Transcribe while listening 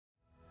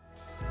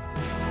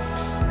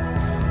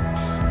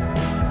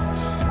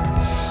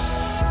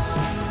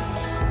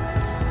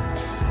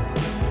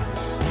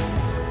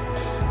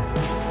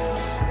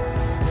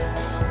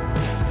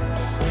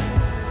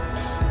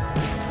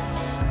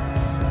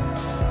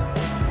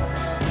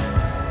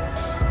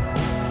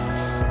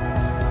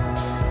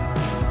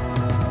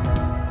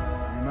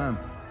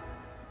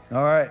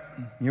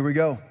Here we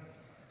go.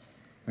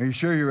 Are you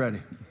sure you're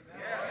ready?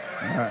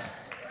 All right.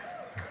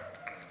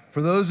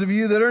 For those of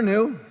you that are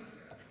new,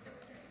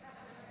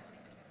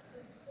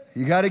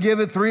 you got to give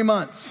it 3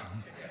 months.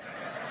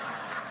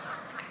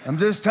 I'm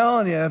just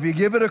telling you, if you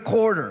give it a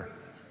quarter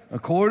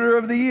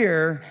of the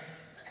year,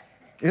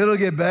 it'll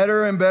get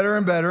better and better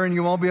and better, and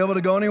you won't be able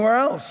to go anywhere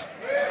else.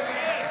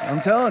 I'm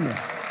telling you.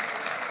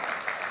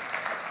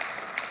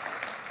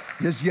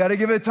 Just you got to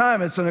give it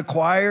time. It's an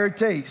acquired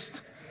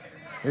taste.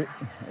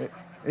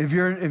 If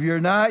you're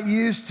not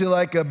used to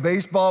like a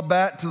baseball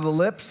bat to the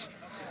lips,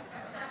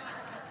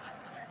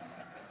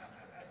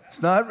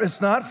 it's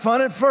not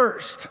fun at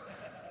first.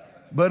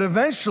 But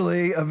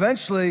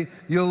eventually,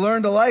 you'll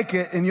learn to like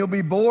it and you'll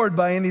be bored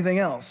by anything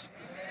else.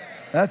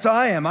 That's how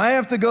I am. I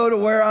have to go to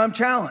where I'm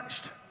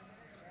challenged.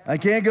 I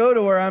can't go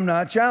to where I'm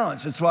not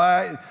challenged. That's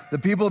why the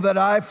people that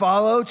I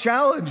follow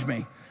challenge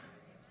me.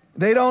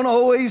 They don't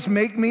always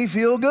make me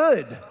feel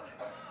good.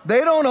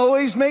 They don't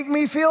always make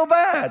me feel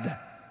bad.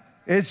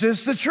 It's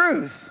just the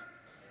truth.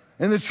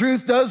 And the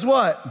truth does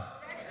what?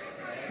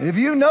 If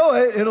you know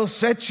it, it'll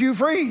set you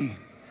free.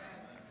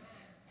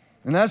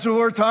 And that's what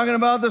we're talking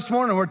about this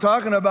morning. We're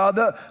talking about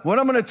what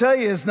I'm going to tell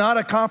you is not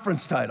a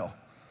conference title.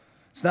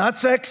 It's not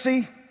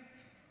sexy.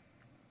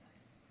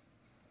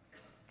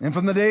 And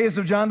from the days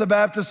of John the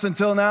Baptist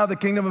until now, the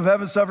kingdom of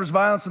heaven suffers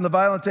violence and the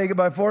violent take it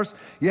by force.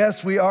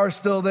 Yes, we are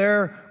still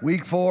there.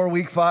 Week 4,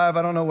 week 5,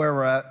 I don't know where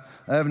we're at.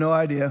 I have no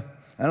idea.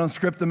 I don't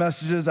script the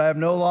messages. I have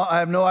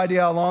no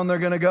idea how long they're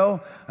going to go.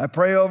 I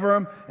pray over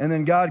them, and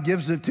then God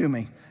gives it to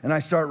me. And I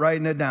start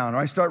writing it down, or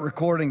I start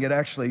recording it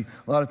actually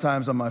a lot of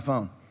times on my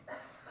phone.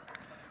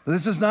 But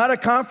this is not a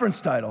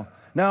conference title.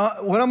 Now,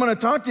 what I'm going to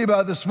talk to you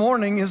about this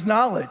morning is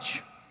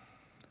knowledge.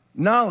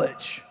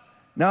 Knowledge.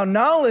 Now,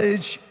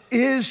 knowledge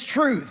is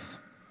truth.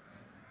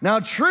 Now,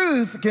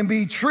 truth can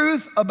be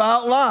truth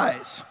about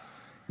lies.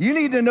 You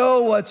need to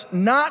know what's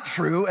not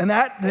true, and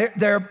that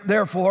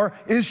therefore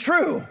is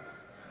true.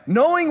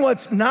 Knowing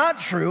what's not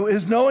true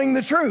is knowing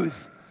the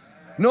truth.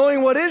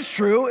 Knowing what is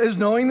true is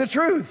knowing the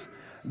truth.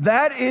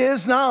 That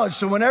is knowledge.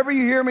 So whenever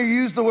you hear me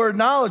use the word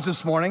knowledge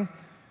this morning,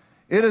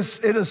 it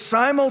is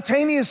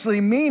simultaneously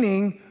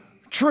meaning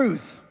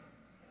truth.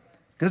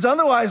 Because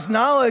otherwise,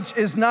 knowledge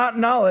is not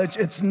knowledge,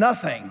 it's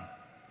nothing.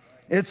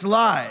 It's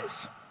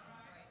lies.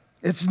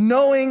 It's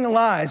knowing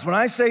lies. When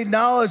I say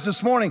knowledge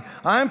this morning,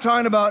 I'm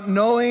talking about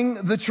knowing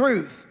the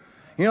truth.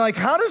 You're like,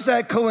 how does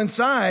that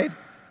coincide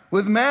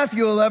with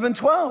Matthew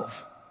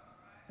 11:12?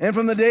 And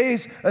from the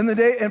days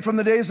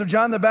of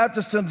John the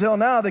Baptist until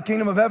now, the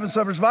kingdom of heaven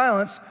suffers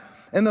violence,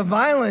 and the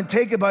violent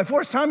take it by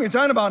force. Tom, you're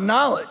talking about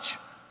knowledge.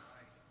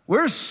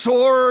 Where's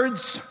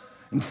swords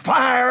and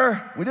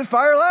fire? We did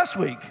fire last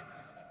week.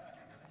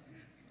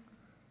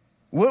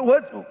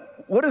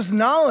 What does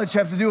knowledge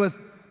have to do with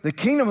the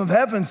kingdom of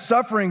heaven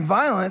suffering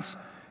violence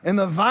and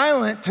the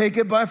violent take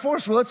it by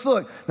force? Well, let's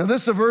look. Now,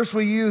 this is a verse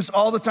we use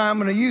all the time.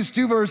 I'm going to use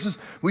 2 verses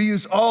we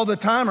use all the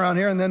time around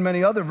here and then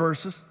many other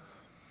verses.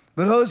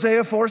 But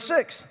Hosea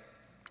 4:6.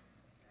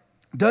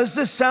 Does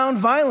this sound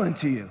violent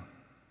to you?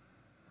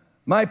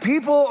 My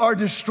people are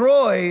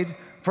destroyed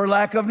for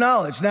lack of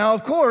knowledge. Now,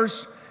 of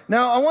course,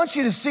 I want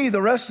you to see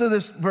the rest of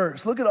this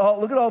verse. Look at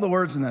all the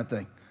words in that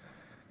thing.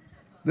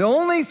 The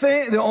only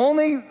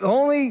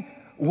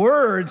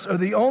words or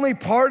the only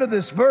part of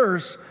this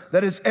verse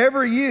that is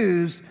ever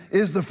used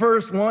is the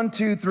first 1,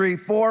 2, 3,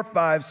 4,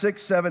 5,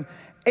 6, 7,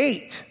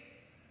 8.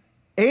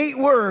 8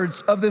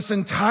 words of this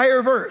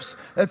entire verse.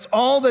 That's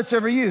all that's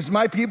ever used.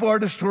 My people are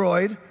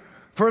destroyed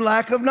for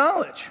lack of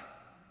knowledge.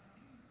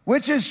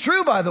 Which is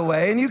true, by the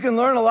way, and you can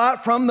learn a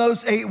lot from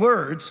those 8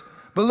 words.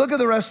 But look at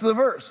the rest of the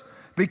verse.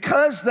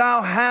 Because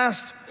thou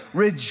hast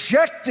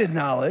rejected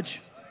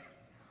knowledge,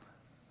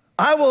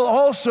 I will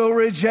also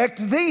reject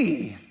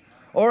thee.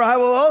 Or I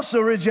will also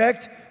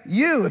reject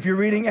you, if you're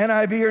reading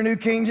NIV or New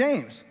King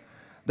James.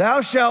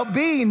 Thou shalt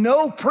be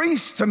no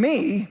priest to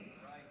me,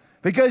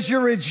 because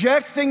you're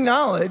rejecting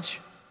knowledge.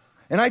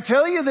 And I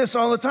tell you this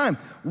all the time.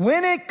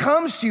 When it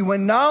comes to you,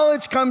 when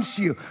knowledge comes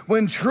to you,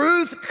 when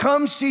truth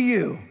comes to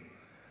you,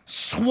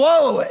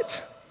 swallow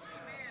it,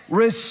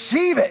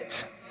 receive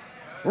it,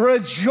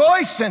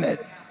 rejoice in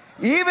it,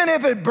 even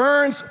if it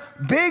burns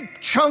big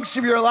chunks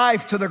of your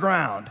life to the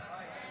ground.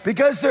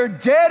 Because they're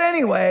dead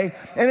anyway,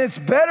 and it's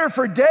better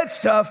for dead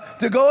stuff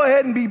to go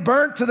ahead and be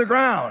burnt to the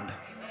ground.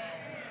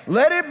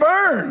 Let it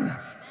burn.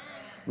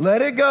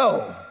 Let it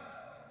go.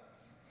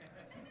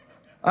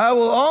 I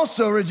will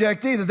also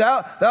reject thee,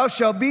 that thou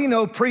shalt be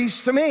no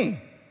priest to me,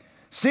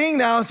 seeing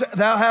thou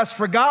hast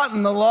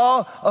forgotten the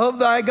law of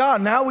thy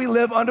God. Now we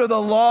live under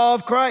the law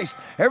of Christ.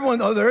 Everyone,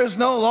 there is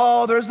no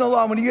law, there is no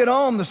law. When you get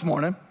home this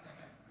morning,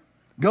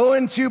 go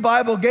into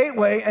Bible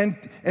Gateway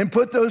and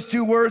put those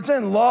 2 words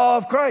in, law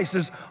of Christ.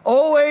 There's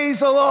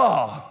always a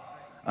law.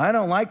 I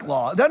don't like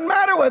law. It doesn't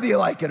matter whether you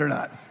like it or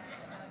not.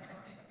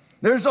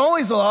 There's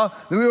always a law.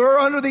 We were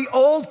under the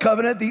old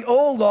covenant, the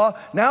old law.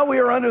 Now we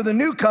are under the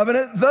new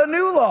covenant, the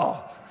new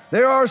law.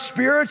 There are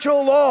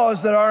spiritual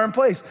laws that are in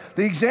place.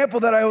 The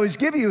example that I always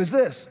give you is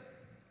this.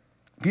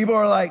 People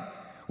are like,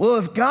 well,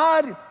 if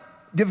God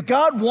if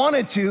God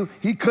wanted to,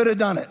 he could have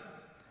done it.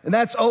 And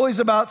that's always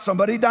about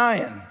somebody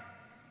dying.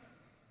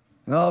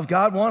 Well, if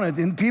God wanted,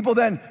 and people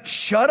then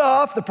shut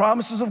off the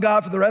promises of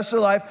God for the rest of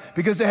their life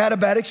because they had a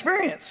bad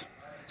experience.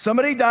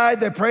 Somebody died,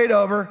 they prayed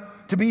over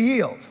to be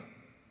healed.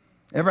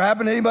 Ever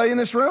happened to anybody in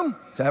this room?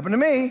 It's happened to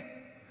me.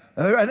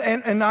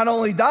 And not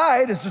only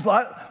died, it's just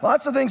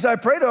lots of things I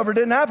prayed over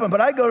didn't happen, but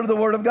I go to the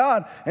Word of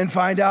God and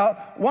find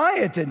out why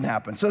it didn't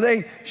happen. So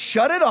they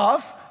shut it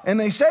off and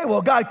they say,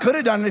 well, God could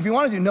have done it if he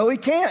wanted to. No, he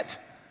can't.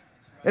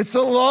 It's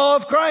the law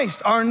of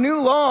Christ. Our new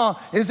law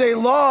is a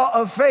law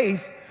of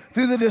faith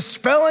through the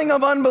dispelling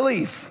of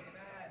unbelief.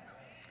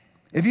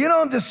 If you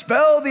don't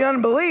dispel the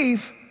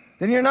unbelief,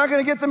 then you're not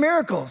going to get the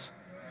miracles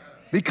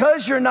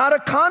because you're not a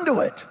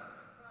conduit.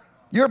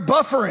 You're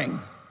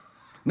buffering.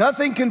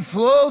 Nothing can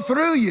flow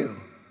through you.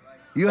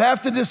 You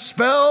have to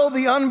dispel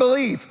the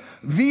unbelief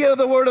via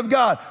the Word of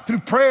God through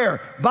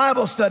prayer,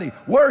 Bible study,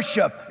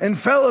 worship, and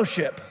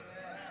fellowship.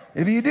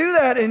 If you do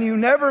that and you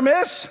never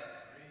miss,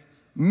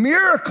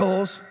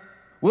 miracles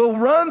will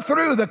run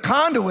through the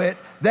conduit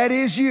that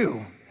is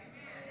you.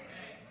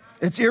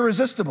 It's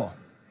irresistible.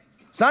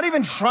 It's not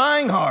even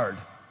trying hard.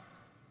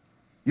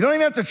 You don't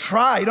even have to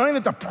try. You don't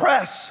even have to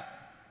press.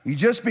 You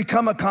just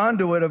become a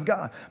conduit of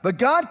God. But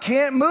God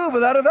can't move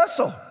without a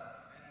vessel.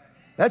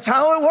 That's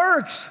how it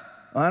works.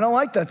 I don't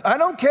like that. I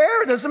don't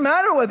care. It doesn't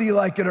matter whether you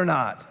like it or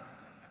not.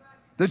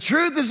 The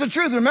truth is the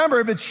truth. Remember,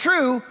 if it's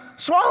true,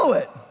 swallow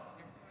it.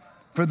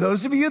 For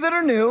those of you that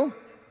are new,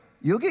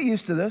 you'll get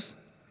used to this.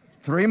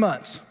 3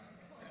 months.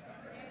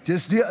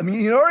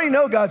 You already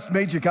know God's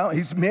made you come.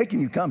 He's making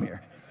you come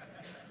here.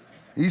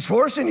 He's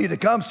forcing you to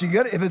come. So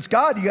if it's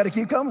God, you got to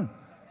keep coming.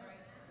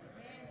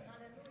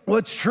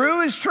 What's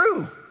true is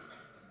true.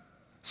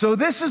 So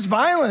this is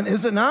violent,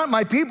 is it not?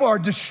 My people are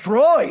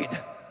destroyed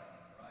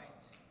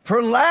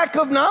for lack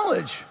of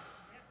knowledge.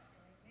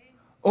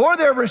 Or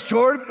they're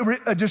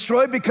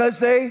destroyed because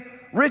they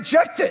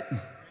reject it.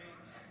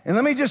 And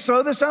let me just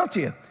throw this out to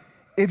you.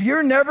 If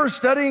you're never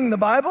studying the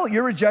Bible,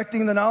 you're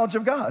rejecting the knowledge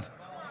of God.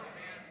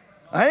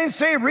 I didn't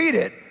say read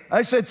it.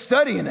 I said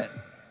studying it.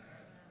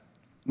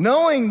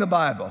 Knowing the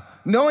Bible.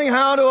 Knowing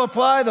how to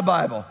apply the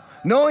Bible.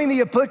 Knowing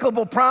the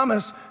applicable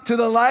promise to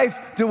the life,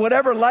 to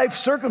whatever life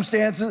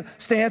circumstances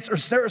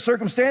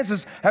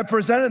have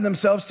presented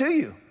themselves to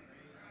you.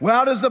 Well,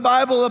 how does the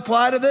Bible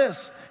apply to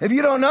this? If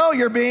you don't know,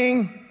 you're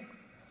being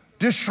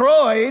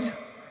destroyed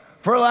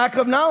for lack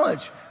of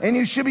knowledge. And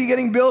you should be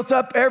getting built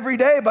up every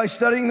day by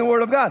studying the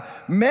Word of God.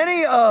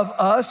 Many of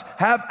us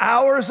have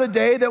hours a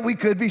day that we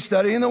could be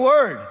studying the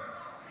Word.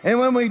 And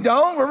when we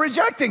don't, we're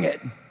rejecting it.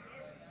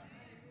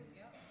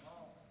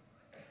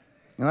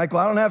 You're like,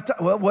 well, I don't have time.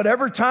 Well,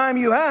 whatever time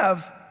you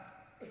have,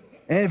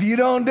 and if you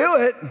don't do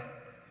it,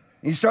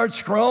 you start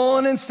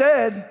scrolling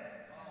instead,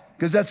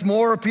 because that's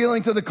more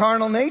appealing to the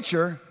carnal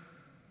nature,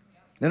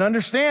 then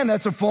understand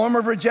that's a form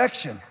of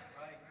rejection.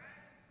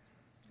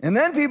 And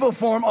then people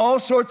form all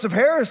sorts of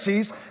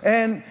heresies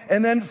and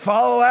then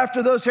follow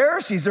after those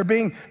heresies. They're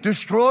being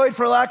destroyed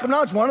for lack of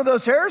knowledge. One of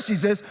those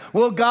heresies is,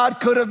 well,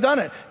 God could have done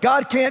it.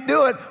 God can't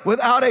do it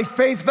without a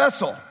faith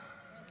vessel.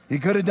 He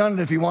could have done it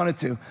if he wanted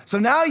to. So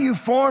now you've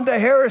formed a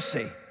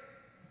heresy.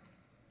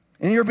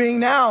 And you're being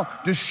now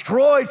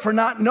destroyed for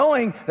not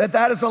knowing that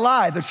that is a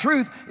lie. The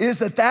truth is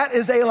that that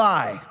is a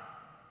lie.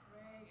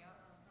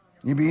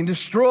 You're being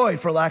destroyed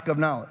for lack of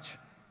knowledge.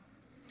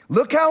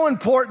 Look how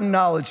important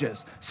knowledge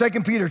is.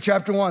 2 Peter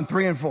chapter 1,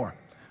 3 and 4.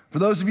 For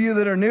those of you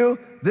that are new,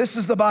 this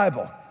is the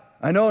Bible.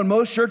 I know in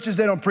most churches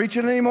they don't preach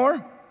it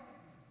anymore.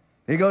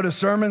 They go to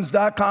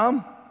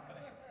sermons.com,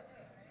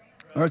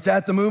 or it's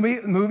at the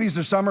movies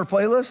or summer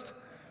playlist,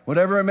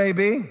 whatever it may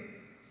be.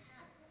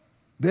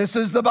 This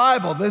is the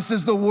Bible. This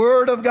is the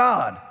Word of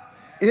God.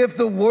 If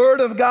the Word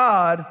of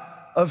God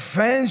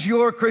offends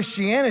your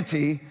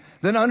Christianity,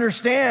 then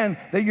understand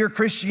that your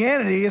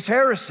Christianity is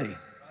heresy.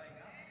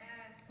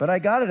 But I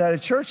got it at a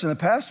church, and the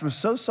pastor was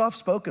so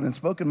soft-spoken and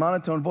spoke in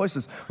monotone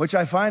voices, which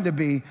I find to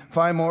be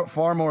far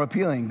more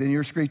appealing than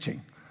your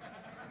screeching.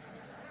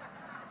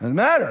 Doesn't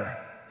matter.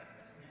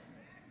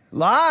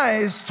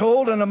 Lies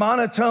told in a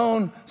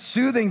monotone,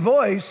 soothing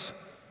voice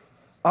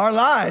are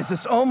lies.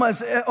 It's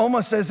almost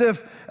as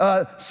if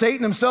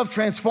Satan himself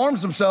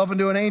transforms himself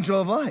into an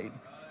angel of light.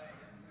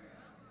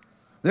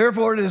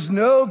 Therefore, it is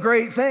no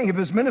great thing if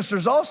his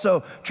ministers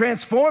also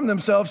transform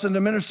themselves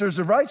into ministers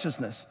of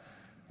righteousness,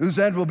 whose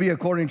end will be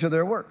according to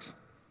their works.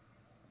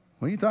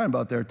 What are you talking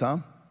about there,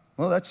 Tom?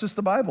 Well, that's just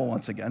the Bible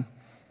once again.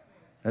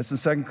 That's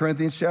in 2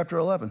 Corinthians chapter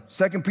 11.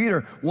 2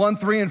 Peter 1,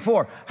 3, and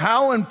 4.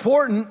 How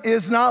important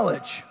is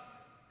knowledge?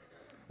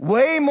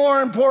 Way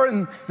more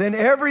important than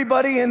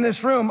everybody in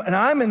this room, and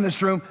I'm in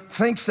this room,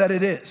 thinks that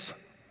it is.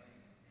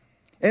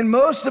 And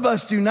most of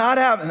us do not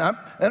have,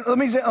 I'm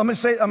going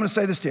to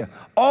say this to you.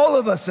 All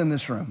of us in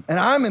this room, and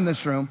I'm in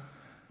this room,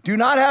 do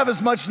not have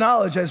as much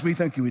knowledge as we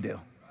think we do.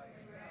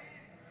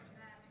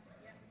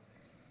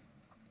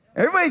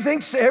 Everybody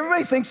thinks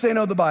they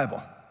know the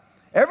Bible.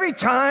 Every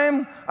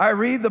time I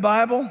read the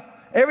Bible,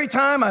 every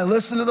time I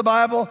listen to the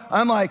Bible,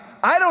 I'm like,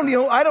 I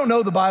don't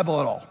know the Bible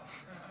at all.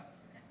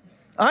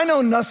 I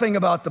know nothing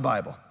about the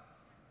Bible.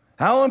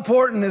 How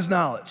important is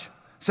knowledge?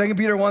 2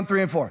 Peter 1,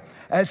 3, and 4.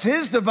 As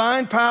his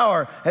divine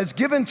power has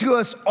given to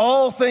us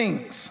all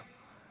things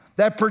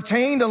that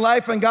pertain to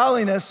life and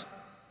godliness.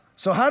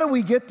 So how do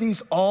we get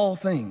these all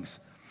things?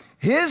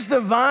 His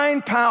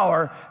divine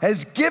power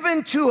has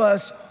given to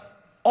us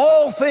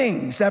all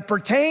things that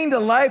pertain to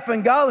life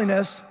and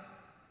godliness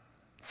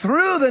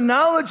through the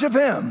knowledge of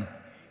him.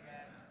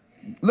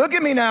 Look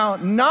at me now.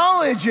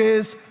 Knowledge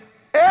is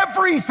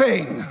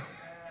everything.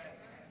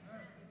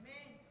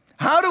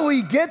 How do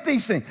we get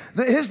these things?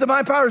 His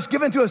divine power is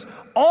given to us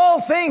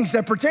all things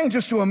that pertain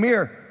just to a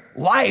mere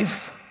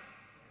life,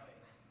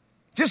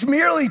 just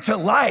merely to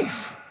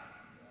life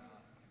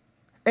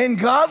and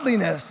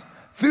godliness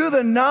through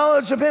the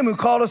knowledge of him who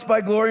called us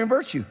by glory and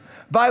virtue,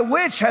 by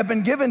which have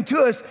been given to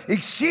us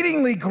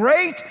exceedingly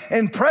great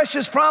and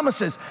precious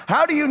promises.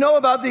 How do you know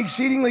about the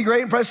exceedingly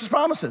great and precious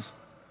promises?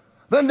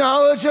 The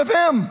knowledge of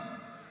him.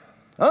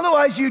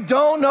 Otherwise, you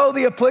don't know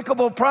the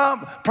applicable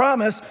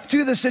promise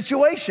to the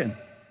situation.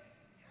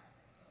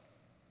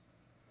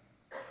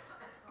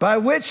 By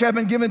which have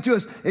been given to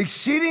us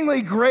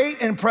exceedingly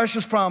great and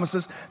precious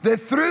promises, that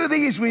through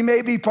these we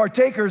may be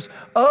partakers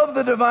of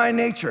the divine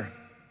nature,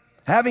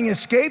 having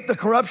escaped the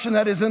corruption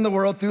that is in the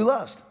world through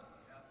lust.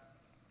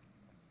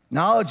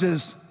 Knowledge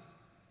is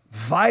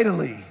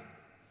vitally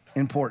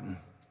important.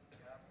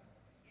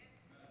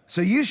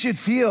 So you should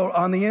feel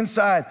on the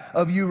inside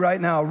of you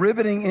right now,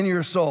 riveting in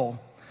your soul,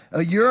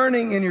 a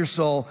yearning in your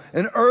soul,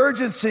 an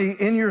urgency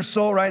in your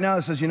soul right now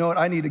that says, you know what,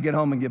 I need to get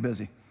home and get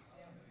busy.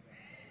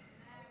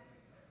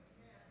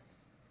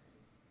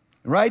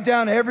 Write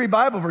down every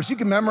Bible verse. You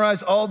can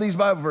memorize all these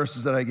Bible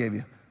verses that I gave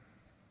you.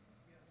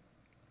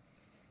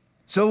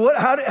 So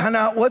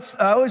I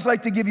always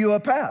like to give you a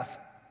path.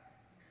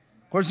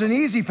 Of course, an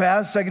easy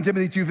path, 2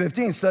 Timothy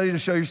 2:15, study to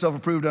show yourself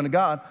approved unto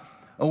God,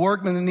 a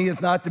workman that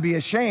needeth not to be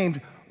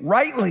ashamed,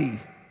 rightly,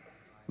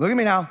 look at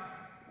me now,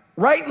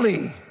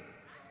 rightly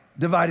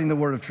dividing the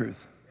word of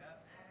truth.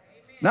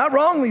 Not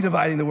wrongly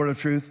dividing the word of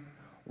truth,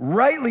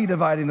 rightly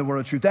dividing the word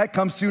of truth. That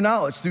comes through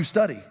knowledge, through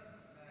study.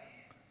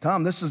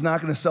 Tom, this is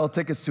not going to sell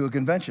tickets to a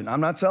convention.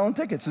 I'm not selling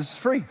tickets. This is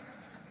free.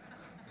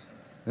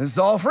 This is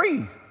all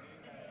free.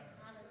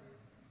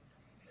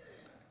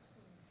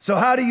 So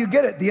how do you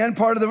get it? The end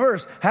part of the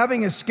verse,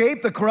 having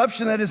escaped the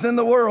corruption that is in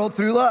the world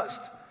through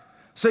lust.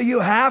 So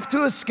you have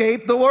to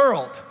escape the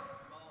world.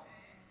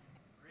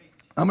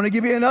 I'm going to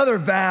give you another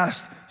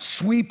vast,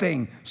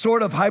 sweeping,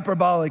 sort of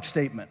hyperbolic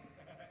statement.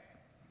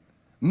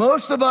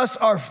 Most of us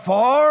are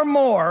far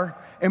more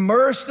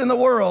immersed in the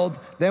world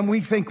than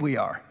we think we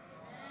are.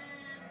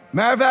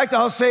 Matter of fact,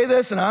 I'll say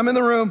this, and I'm in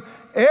the room.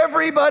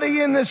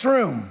 Everybody in this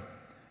room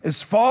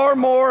is far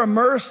more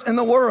immersed in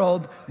the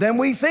world than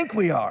we think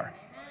we are.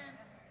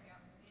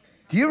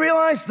 Do you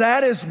realize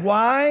that is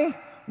why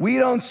we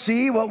don't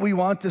see what we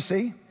want to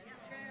see?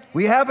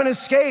 We haven't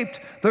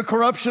escaped the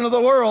corruption of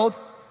the world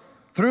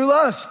through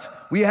lust.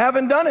 We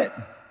haven't done it.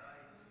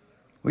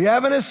 We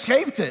haven't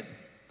escaped it.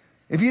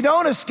 If you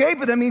don't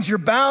escape it, that means you're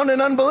bound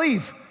in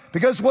unbelief.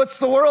 Because what's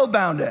the world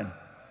bound in?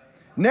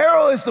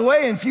 Narrow is the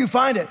way and few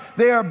find it.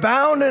 They are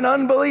bound in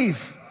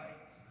unbelief.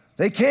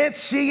 They can't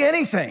see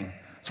anything.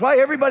 That's why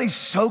everybody's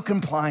so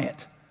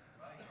compliant.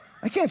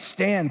 I can't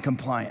stand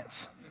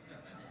compliance.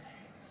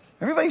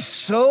 Everybody's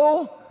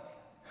so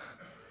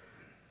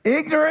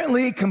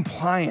ignorantly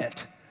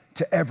compliant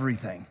to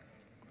everything.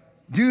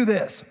 Do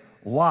this.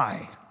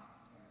 Why?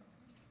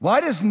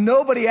 Why does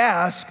nobody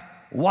ask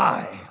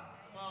why?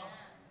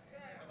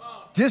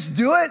 Just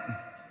do it.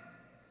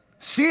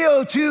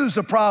 CO2 is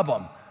a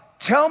problem.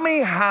 Tell me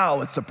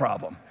how it's a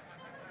problem.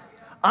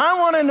 I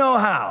want to know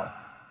how,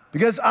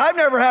 because I've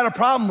never had a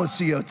problem with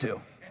CO2.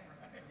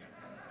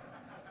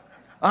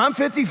 I'm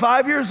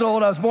 55 years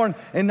old. I was born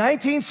in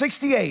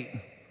 1968,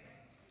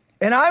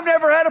 and I've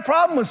never had a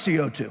problem with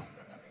CO2.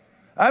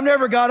 I've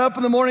never got up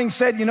in the morning and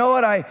said, you know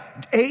what, I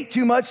ate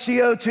too much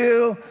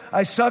CO2.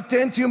 I sucked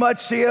in too much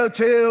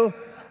CO2.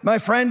 My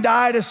friend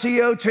died of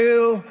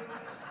CO2.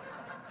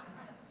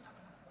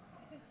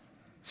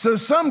 So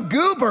some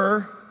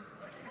goober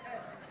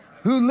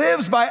who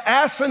lives by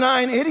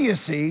asinine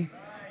idiocy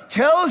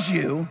tells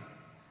you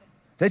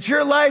that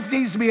your life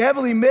needs to be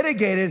heavily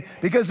mitigated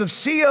because of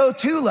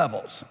CO2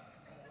 levels.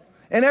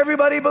 And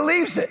everybody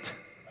believes it.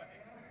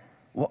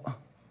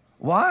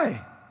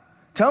 Why?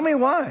 Tell me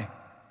why.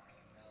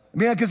 I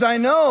mean, because I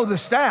know the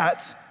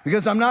stats,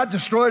 because I'm not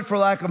destroyed for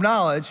lack of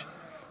knowledge.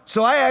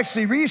 So I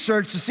actually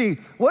researched to see,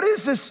 what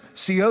is this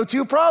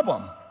CO2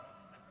 problem?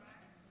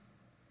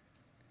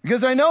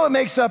 Because I know it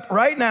makes up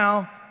right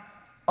now,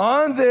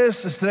 on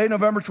this, is today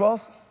November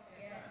 12th?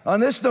 Yes. On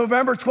this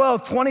November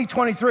 12th,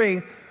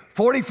 2023,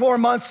 44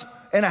 months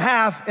and a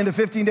half into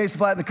 15 days to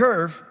flatten the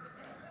curve,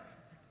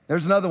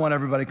 there's another one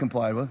everybody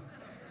complied with,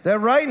 that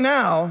right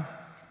now,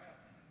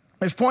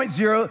 there's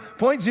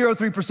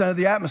 0.03% of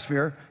the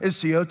atmosphere is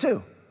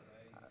CO2.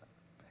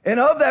 And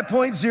of that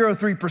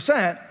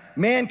 0.03%,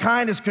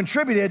 mankind has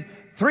contributed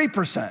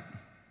 3%.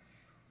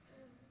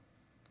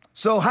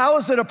 So how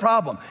is it a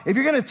problem? If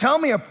you're going to tell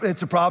me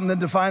it's a problem, then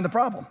define the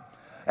problem.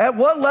 At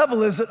what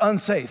level is it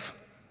unsafe?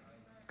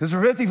 Because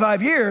for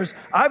 55 years,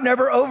 I've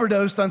never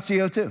overdosed on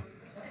CO2.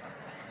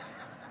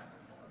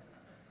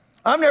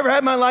 I've never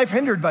had my life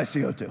hindered by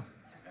CO2.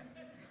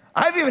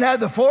 I've even had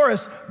the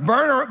forest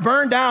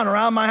burn down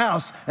around my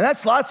house, and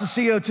that's lots of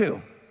CO2.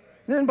 It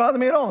didn't bother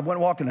me at all. I went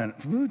walking in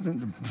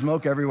it.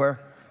 Smoke everywhere.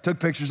 Took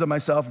pictures of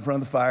myself in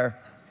front of the fire.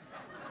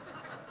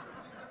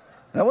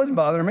 That wasn't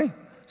bothering me.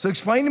 So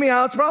explain to me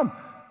how it's a problem.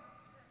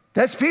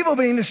 That's people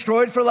being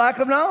destroyed for lack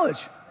of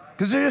knowledge,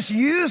 because they're just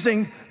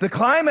using the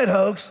climate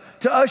hoax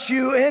to usher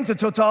you into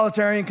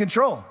totalitarian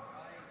control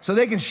so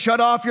they can shut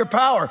off your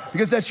power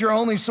because that's your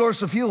only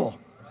source of fuel.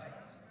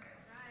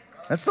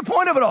 That's the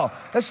point of it all.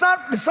 It's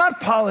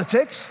not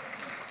politics.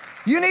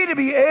 You need to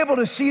be able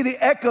to see the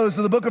echoes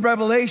of the book of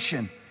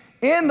Revelation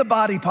in the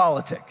body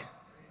politic.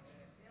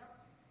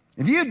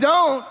 If you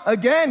don't,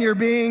 again, you're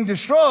being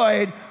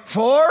destroyed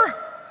for...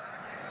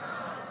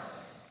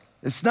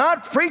 It's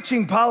not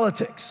preaching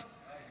politics.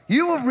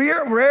 You will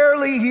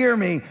rarely hear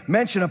me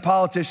mention a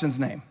politician's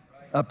name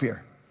up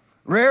here.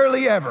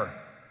 Rarely ever.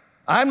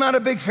 I'm not a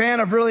big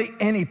fan of really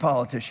any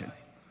politician.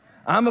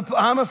 I'm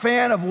a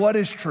fan of what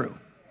is true.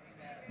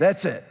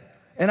 That's it.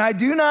 And I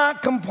do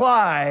not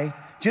comply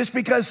just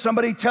because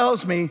somebody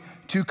tells me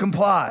to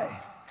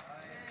comply.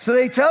 So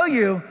they tell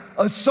you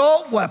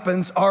assault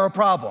weapons are a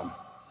problem.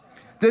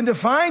 Then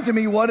define to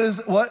me what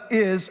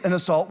is an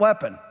assault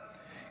weapon.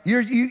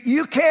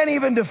 You can't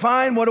even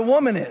define what a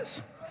woman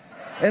is.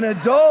 An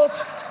adult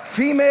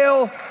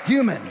female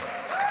human.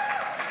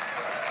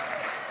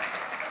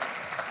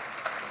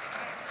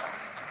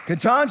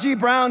 Ketanji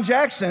Brown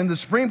Jackson, the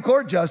Supreme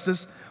Court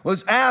justice,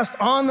 was asked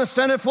on the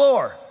Senate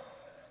floor,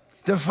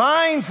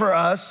 define for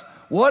us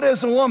what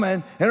is a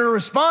woman, and her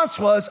response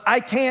was, I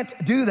can't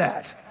do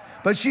that.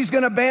 But she's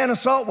gonna ban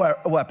assault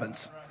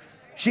weapons.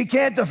 She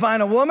can't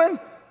define a woman.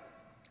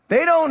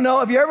 They don't know.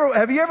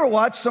 Have you ever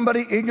watched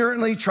somebody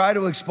ignorantly try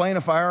to explain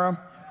a firearm?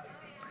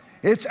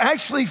 It's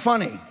actually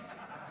funny.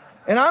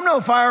 And I'm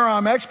no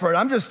firearm expert.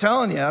 I'm just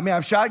telling you. I mean,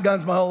 I've shot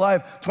guns my whole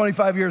life,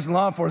 25 years in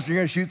law enforcement.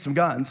 You're gonna shoot some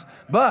guns.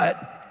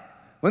 But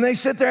when they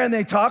sit there and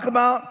they talk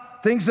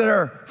about things that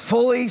are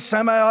fully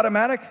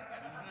semi-automatic,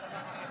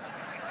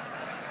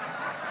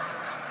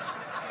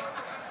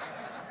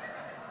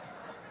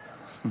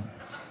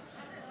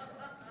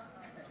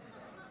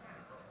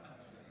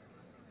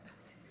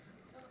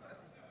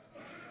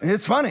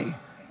 it's funny.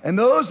 And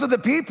those are the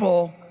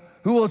people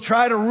who will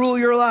try to rule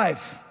your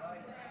life.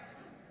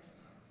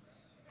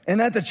 And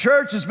that the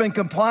church has been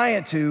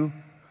compliant to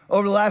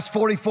over the last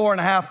 44 and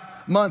a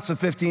half months of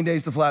 15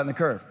 days to flatten the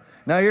curve.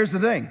 Now, here's the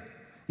thing.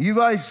 You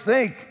guys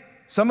think,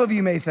 some of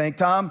you may think,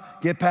 Tom,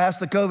 get past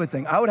the COVID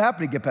thing. I would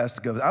happily get past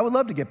the COVID. I would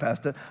love to get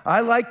past it.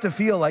 I like to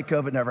feel like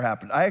COVID never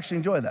happened. I actually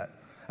enjoy that.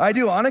 I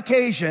do. On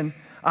occasion,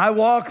 I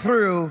walk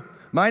through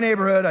my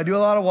neighborhood. I do a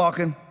lot of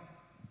walking.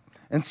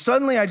 And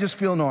suddenly I just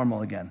feel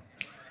normal again,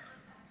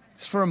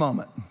 just for a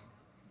moment.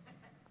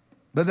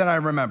 But then I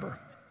remember.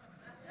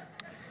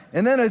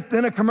 And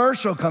then a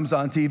commercial comes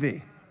on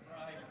TV.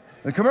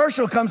 The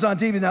commercial comes on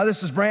TV. Now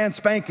this is brand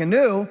spanking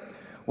new,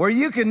 where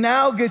you can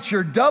now get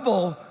your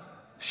double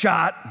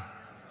shot,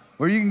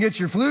 where you can get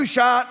your flu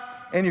shot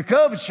and your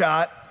COVID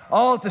shot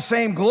all at the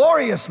same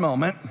glorious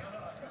moment.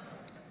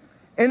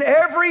 And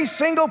every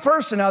single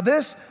person, now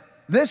this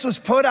was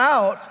put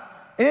out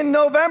in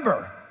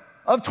November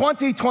of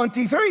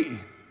 2023.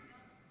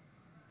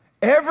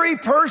 Every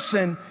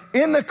person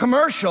in the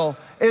commercial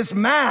is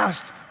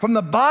masked from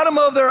the bottom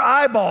of their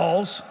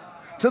eyeballs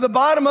to the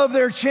bottom of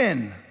their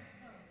chin.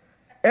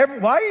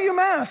 Why are you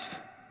masked?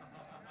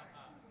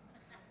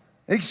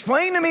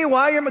 Explain to me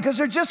why you're, because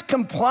they're just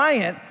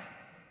compliant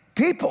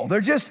people.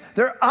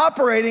 They're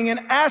operating in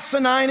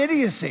asinine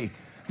idiocy.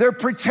 They're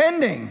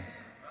pretending.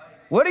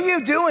 What are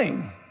you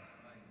doing?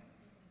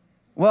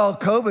 Well,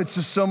 COVID's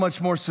just so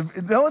much more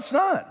severe. No, it's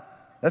not.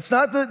 That's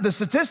not the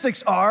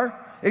statistics are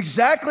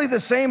exactly the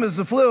same as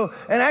the flu,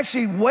 and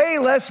actually way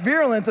less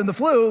virulent than the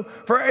flu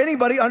for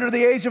anybody under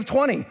the age of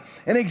 20,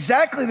 and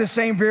exactly the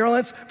same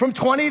virulence from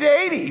 20 to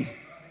 80.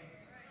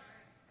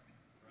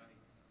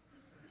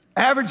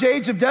 Average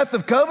age of death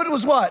of COVID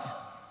was what?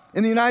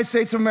 In the United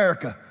States of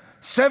America?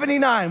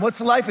 79. What's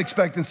the life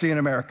expectancy in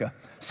America?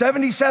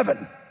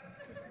 77.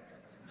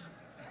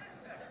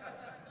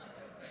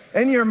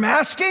 And you're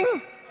masking?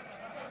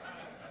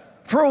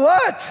 For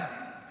what?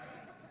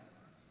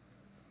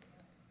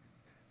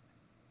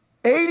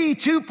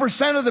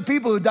 82% of the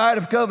people who died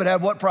of COVID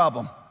had what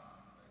problem?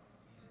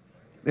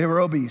 They were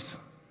obese.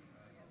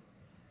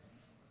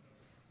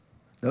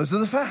 Those are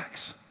the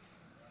facts,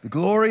 the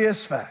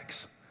glorious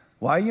facts.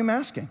 Why are you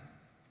masking?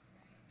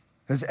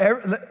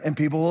 And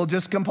people will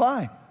just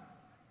comply.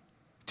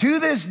 To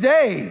this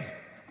day,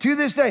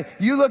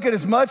 you look at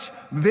as much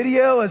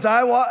video as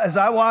I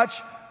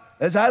watch,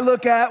 as I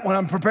look at when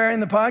I'm preparing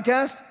the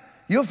podcast,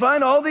 you'll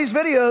find all these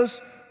videos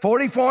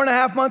 44 and a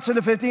half months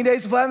into 15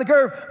 days to flatten the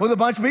curve with a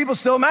bunch of people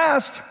still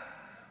masked.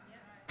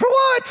 For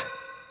what?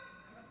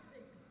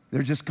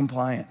 They're just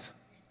compliant.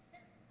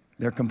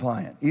 They're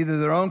compliant. Either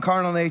their own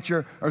carnal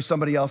nature or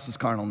somebody else's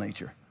carnal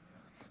nature.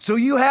 So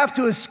you have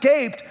to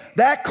escape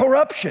that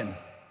corruption,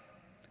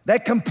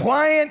 that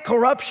compliant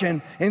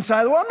corruption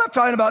inside the world. I'm not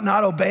talking about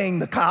not obeying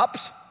the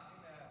cops,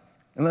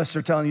 unless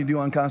they're telling you to do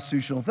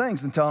unconstitutional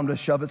things, and tell them to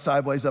shove it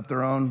sideways up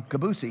their own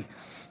caboose.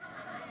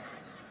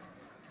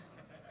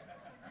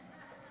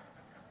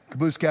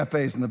 Caboose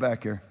Cafe's in the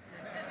back here,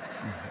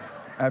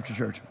 after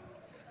church.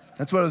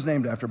 That's what it was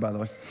named after, by the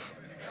way.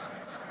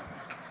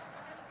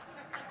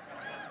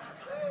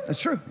 That's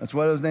true. That's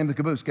what it was named, the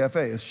Caboose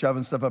Cafe, is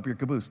shoving stuff up your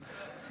caboose.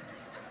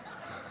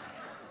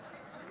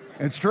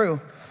 It's true.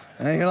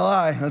 I ain't gonna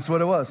lie. That's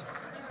what it was.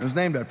 It was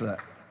named after that.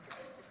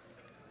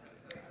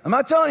 I'm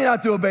not telling you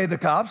not to obey the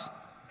cops.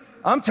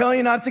 I'm telling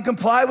you not to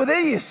comply with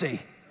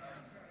idiocy.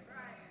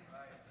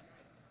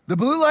 The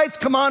blue lights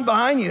come on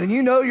behind you and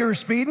you know you're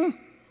speeding.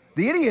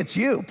 The idiot's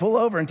you. Pull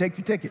over and take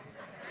your ticket.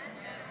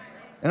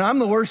 And I'm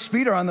the worst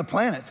speeder on the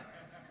planet.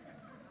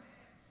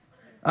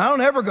 I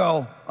don't ever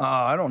go,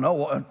 I don't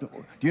know.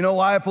 Do you know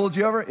why I pulled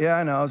you over? Yeah,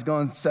 I know. I was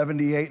going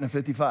 78 and a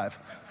 55.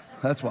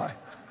 That's why.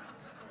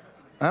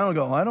 I don't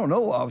go, I don't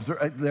know,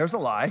 officer. There's a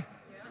lie.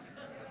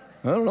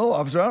 I don't know,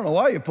 officer. I don't know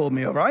why you pulled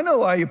me over. I know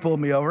why you pulled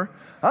me over.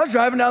 I was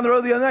driving down the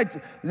road the other night.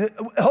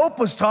 Hope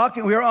was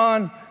talking. We were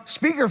on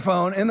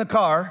speakerphone in the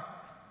car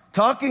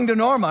talking to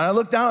Norma. And I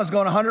looked down. I was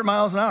going 100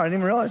 miles an hour. I didn't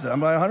even realize it. I'm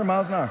going 100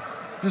 miles an hour.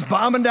 Just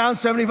bombing down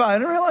 75. I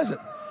didn't realize it.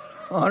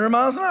 100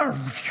 miles an hour.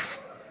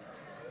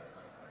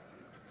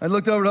 I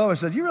looked over to Hope. I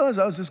said, you realize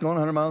I was just going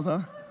 100 miles an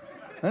hour?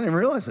 I didn't even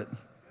realize it.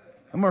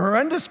 I'm a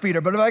horrendous speeder.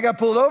 But if I got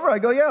pulled over, I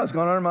go, yeah, I was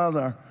going 100 miles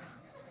an hour.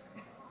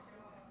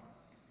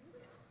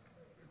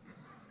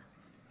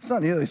 It's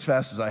not nearly as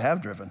fast as I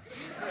have driven.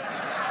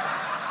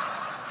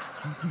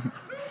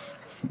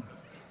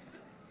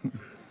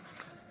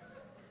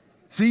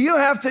 So you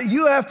have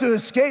to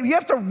escape. You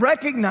have to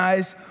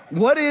recognize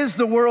what is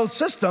the world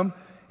system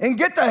and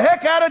get the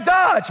heck out of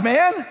Dodge,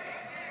 man.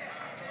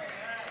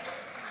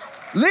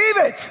 Leave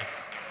it.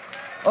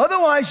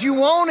 Otherwise, you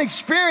won't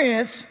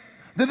experience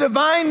the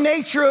divine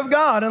nature of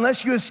God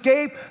unless you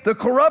escape the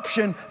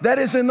corruption that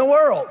is in the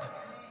world.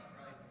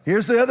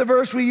 Here's the other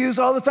verse we use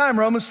all the time,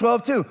 Romans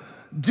 12:2.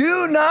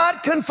 Do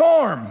not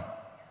conform.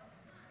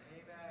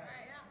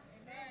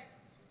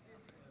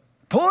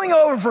 Pulling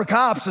over for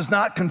cops is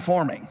not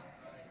conforming.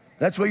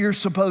 That's what you're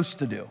supposed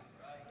to do.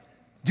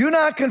 Do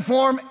not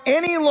conform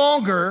any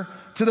longer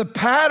to the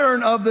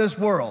pattern of this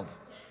world.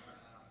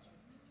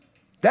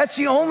 That's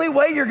the only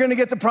way you're going to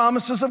get the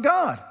promises of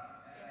God.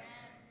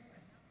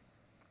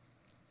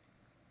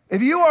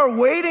 If you are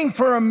waiting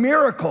for a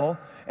miracle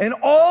and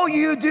all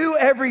you do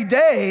every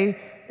day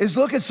is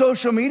look at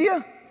social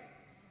media,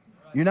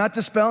 you're not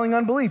dispelling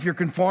unbelief. You're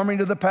conforming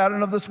to the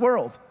pattern of this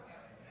world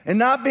and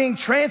not being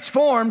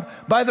transformed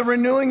by the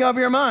renewing of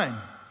your mind.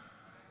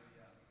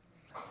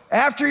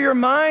 After your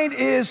mind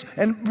is,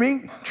 and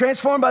being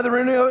transformed by the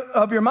renewing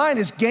of your mind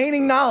is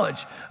gaining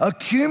knowledge,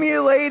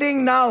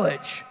 accumulating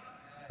knowledge,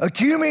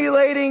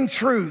 accumulating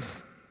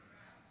truth.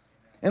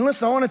 And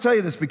listen, I want to tell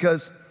you this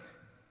because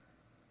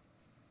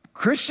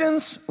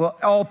Christians, well,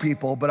 all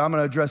people, but I'm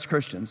going to address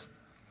Christians,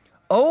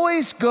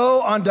 always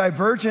go on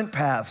divergent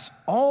paths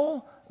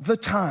all the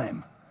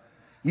time.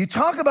 You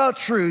talk about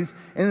truth,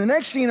 and the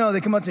next thing you know, they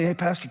come up to you, hey,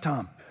 Pastor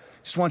Tom,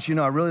 just want you to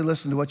know, I really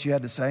listened to what you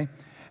had to say,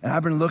 and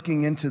I've been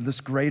looking into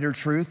this greater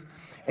truth.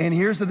 And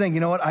here's the thing,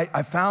 you know what?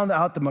 I found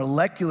out the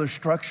molecular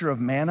structure of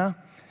manna.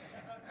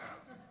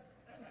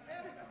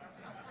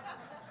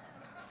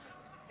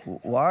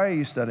 Why are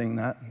you studying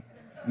that?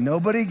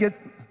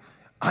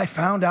 I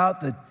found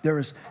out that there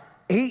was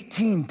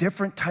 18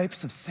 different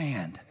types of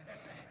sand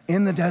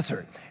in the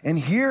desert. And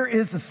here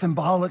is the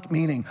symbolic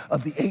meaning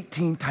of the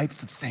 18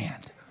 types of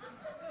sand.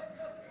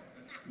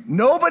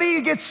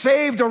 Nobody gets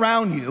saved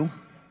around you,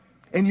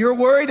 and you're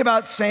worried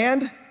about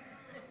sand.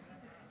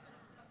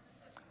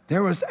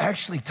 There was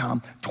actually,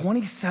 Tom,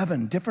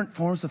 27 different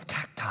forms of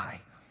cacti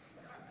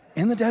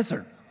in the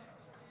desert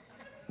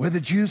where the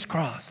Jews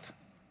crossed.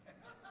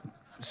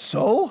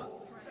 So?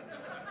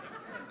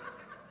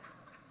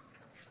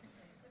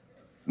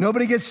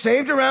 Nobody gets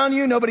saved around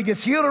you. Nobody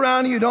gets healed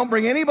around you. You don't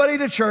bring anybody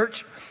to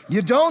church.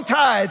 You don't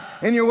tithe,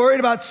 and you're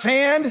worried about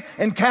sand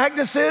and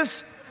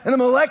cactuses and the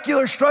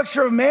molecular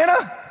structure of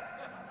manna.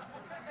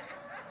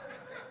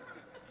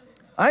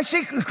 I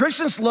see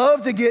Christians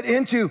love to get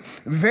into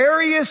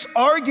various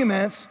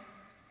arguments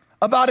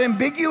about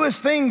ambiguous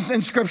things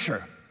in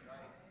Scripture.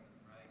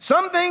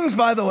 Some things,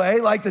 by the way,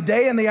 like the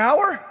day and the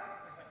hour,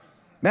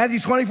 Matthew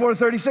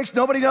 24:36,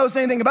 nobody knows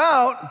anything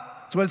about.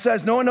 That's what it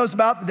says. No one knows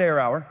about the day or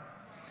hour.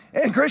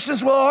 And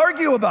Christians will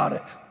argue about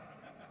it.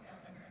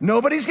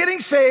 Nobody's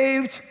getting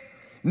saved.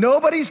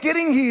 Nobody's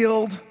getting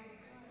healed.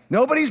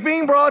 Nobody's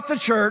being brought to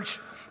church.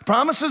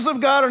 Promises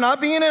of God are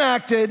not being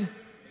enacted.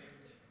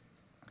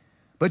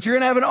 But you're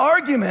going to have an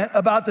argument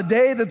about the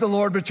day that the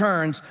Lord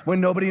returns when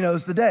nobody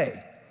knows the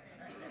day.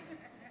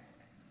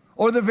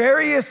 Or the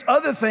various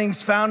other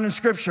things found in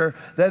Scripture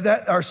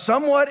that are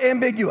somewhat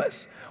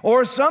ambiguous.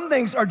 Or some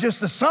things are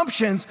just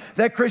assumptions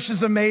that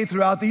Christians have made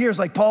throughout the years,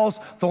 like Paul's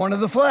thorn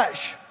of the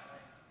flesh.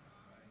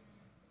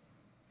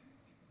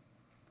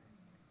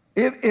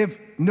 If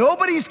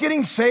nobody's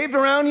getting saved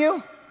around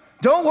you,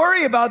 don't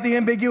worry about the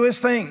ambiguous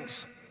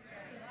things.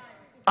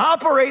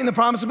 Operate in the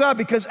promise of God,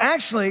 because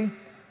actually,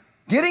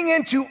 getting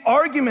into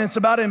arguments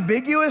about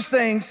ambiguous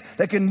things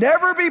that can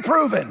never be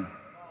proven,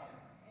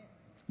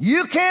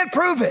 you can't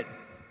prove it.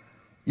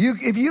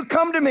 If you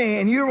come to me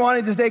and you're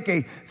wanting to take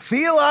a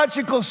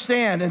theological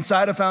stand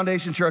inside a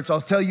Foundation Church, I'll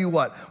tell you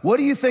what. What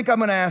do you think I'm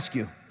going to ask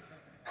you?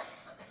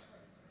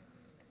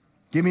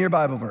 Give me your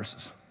Bible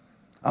verses.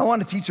 I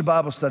want to teach a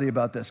Bible study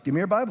about this. Give me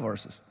your Bible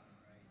verses.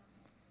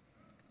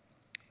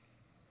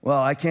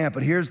 Well, I can't,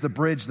 but here's the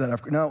bridge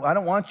that no, I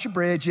don't want your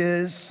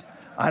bridges.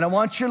 I don't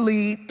want your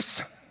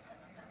leaps.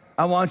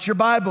 I want your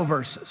Bible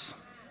verses.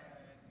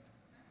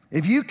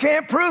 If you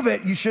can't prove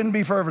it, you shouldn't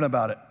be fervent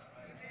about it.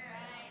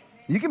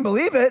 You can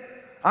believe it.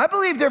 I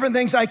believe different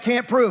things I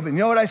can't prove. And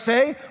you know what I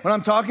say when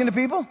I'm talking to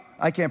people?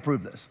 I can't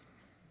prove this.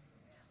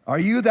 Are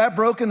you that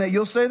broken that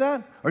you'll say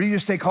that? Or do you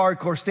just take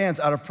hardcore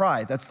stands out of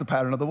pride? That's the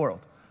pattern of the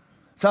world.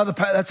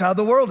 That's how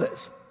the world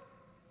is.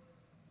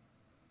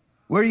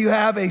 Where you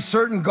have a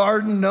certain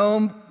garden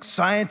gnome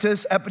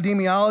scientist,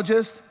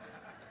 epidemiologist,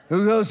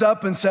 who goes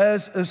up and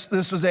says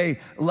this was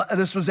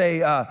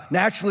a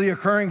naturally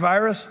occurring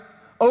virus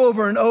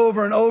over and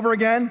over and over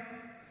again.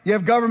 You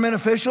have government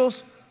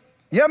officials.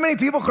 You know how many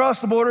people cross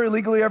the border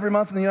illegally every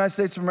month in the United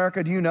States of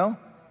America? Do you know?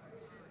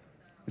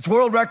 It's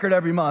world record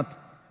every month.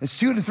 It's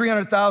 200,000 to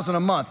 300,000 a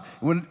month.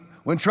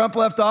 When Trump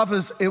left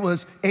office, it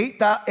was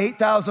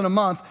 8,000 a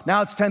month.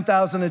 Now it's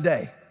 10,000 a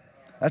day.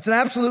 That's an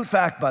absolute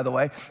fact, by the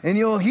way. And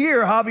you'll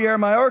hear Javier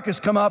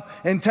Mayorkas come up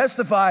and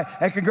testify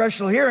at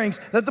congressional hearings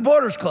that the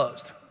border's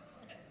closed.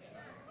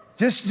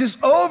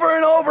 Just over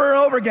and over and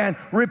over again,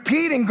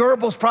 repeating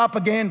Goebbels'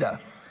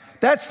 propaganda.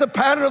 That's the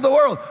pattern of the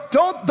world.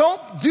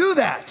 Don't do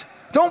that.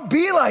 Don't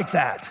be like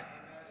that.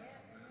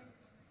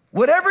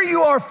 Whatever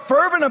you are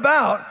fervent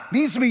about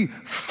needs to be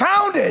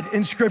founded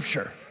in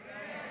Scripture.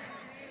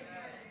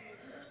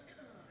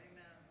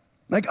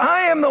 Like,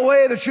 I am the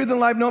way, the truth,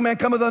 and life. No man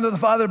cometh unto the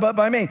Father but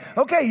by me.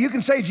 Okay, you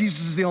can say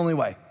Jesus is the only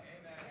way.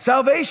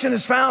 Salvation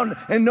is found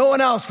in no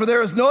one else, for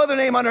there is no other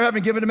name under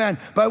heaven given to man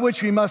by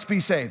which we must be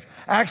saved.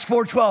 Acts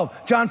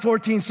 4:12, John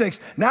 14:6.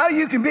 Now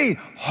you can be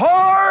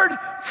hard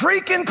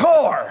freaking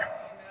core.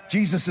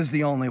 Jesus is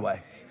the only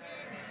way.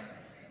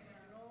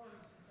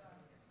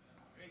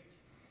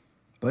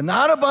 But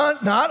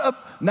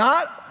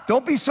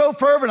don't be so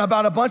fervent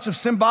about a bunch of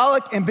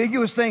symbolic,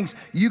 ambiguous things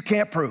you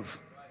can't prove.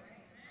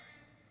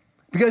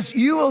 Because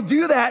you will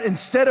do that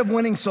instead of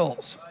winning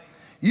souls.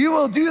 You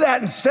will do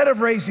that instead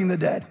of raising the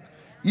dead.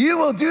 You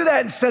will do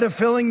that instead of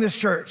filling this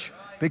church.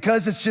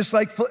 Because it's just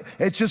like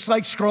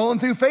scrolling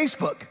through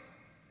Facebook.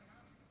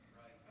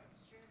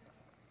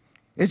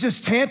 It's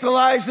just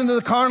tantalized into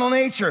the carnal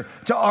nature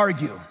to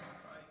argue.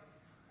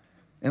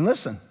 And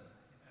listen,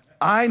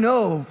 I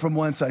know from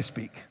whence I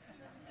speak.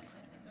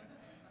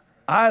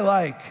 I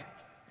like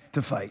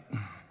to fight.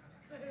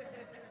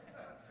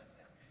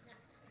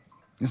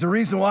 There's a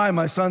reason why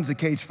my son's a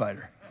cage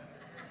fighter.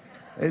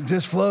 It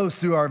just flows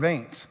through our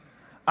veins.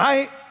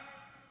 I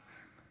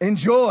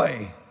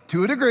enjoy,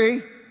 to a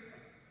degree,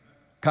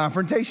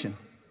 confrontation.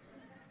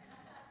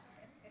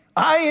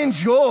 I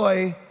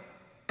enjoy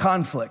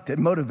conflict. It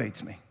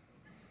motivates me.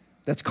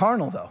 That's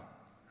carnal, though.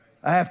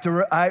 I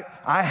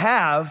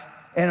have,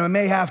 and I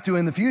may have to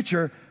in the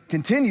future,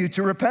 continue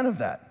to repent of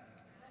that.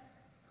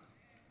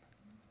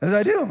 As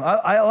I do.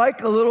 I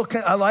like a little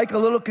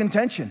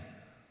contention.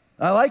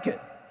 I like it.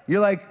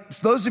 You're like,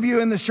 those of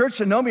you in this church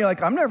that know me,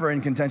 I'm never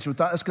in contention with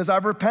that. It's because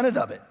I've repented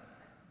of it.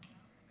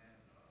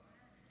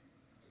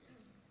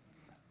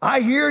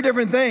 I hear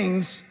different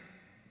things,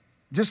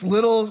 just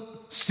little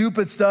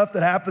stupid stuff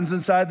that happens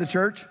inside the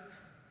church,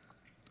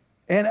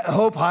 and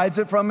hope hides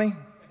it from me.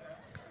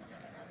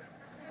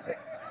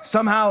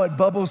 Somehow it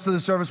bubbles to the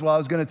surface. Well, I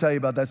was going to tell you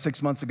about that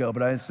 6 months ago,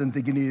 but I just didn't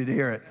think you needed to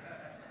hear it.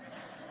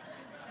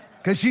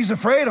 Because she's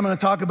afraid I'm going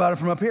to talk about it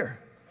from up here.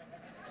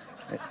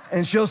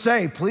 And she'll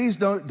say, please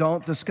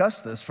don't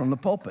discuss this from the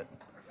pulpit.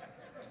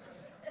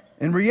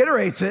 And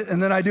reiterates it,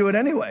 and then I do it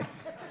anyway.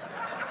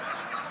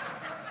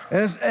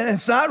 And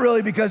it's not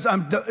really because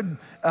I'm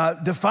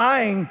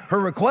defying her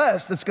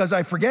request, it's because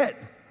I forget.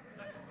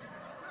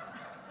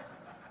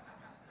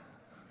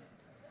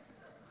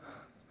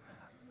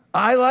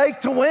 I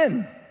like to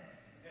win.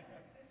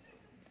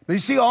 But you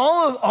see,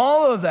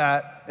 all of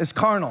that is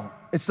carnal.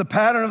 It's the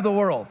pattern of the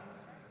world.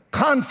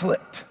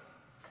 Conflict,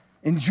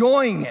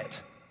 enjoying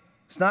it.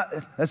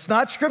 That's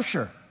not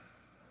Scripture.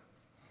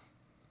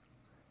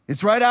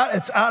 It's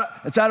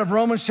out of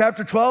Romans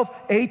chapter 12,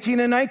 18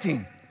 and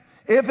 19.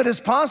 If it is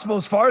possible,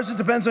 as far as it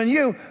depends on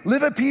you,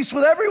 live at peace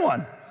with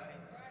everyone.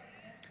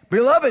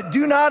 Beloved,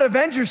 do not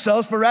avenge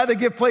yourselves, but rather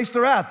give place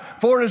to wrath.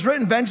 For it is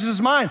written, vengeance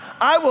is mine,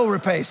 I will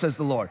repay, says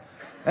the Lord.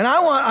 And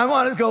I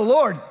want to go,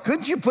 Lord,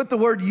 couldn't you put the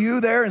word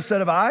you there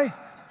instead of I?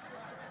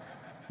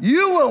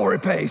 You will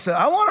repay. So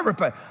I want to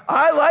repay.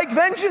 I like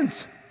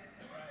vengeance.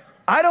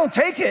 I don't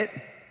take it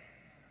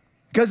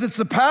because it's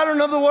the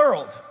pattern of the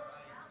world,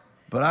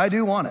 but I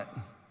do want it.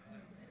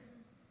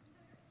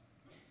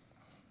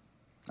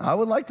 I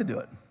would like to do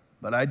it.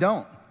 but I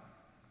don't.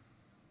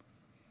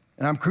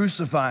 And I'm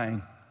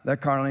crucifying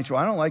that carnal nature.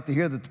 Well, I don't like to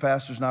hear that the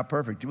pastor's not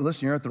perfect. Well,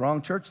 listen, you're at the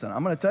wrong church then.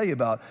 I'm going to tell you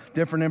about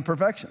different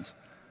imperfections.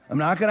 I'm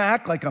not going to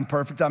act like I'm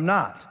perfect. I'm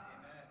not.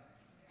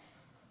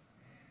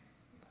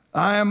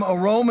 I am a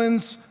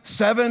Romans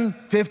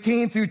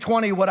 7:15 through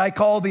 20, what I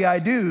call the I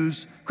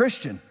do's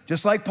Christian,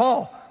 just like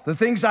Paul. The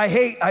things I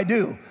hate, I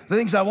do. The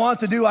things I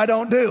want to do, I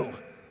don't do.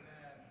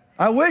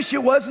 I wish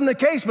it wasn't the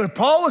case, but if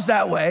Paul was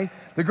that way,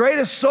 the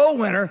greatest soul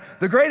winner,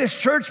 the greatest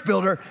church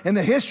builder in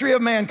the history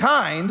of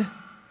mankind,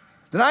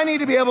 then I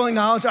need to be able to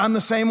acknowledge I'm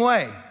the same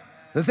way.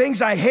 The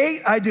things I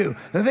hate, I do.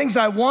 The things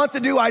I want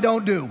to do, I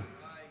don't do.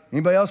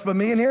 Anybody else but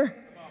me in here?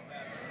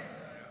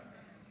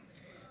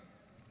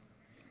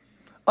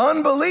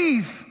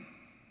 Unbelief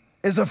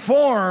is a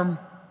form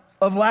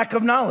of lack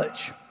of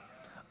knowledge.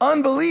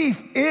 Unbelief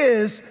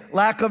is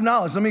lack of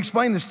knowledge. Let me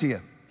explain this to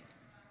you.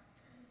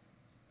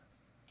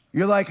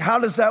 You're like, how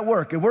does that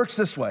work? It works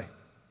this way.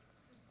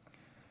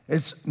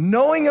 It's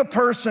knowing a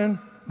person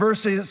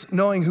versus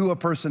knowing who a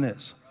person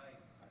is.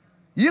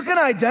 You can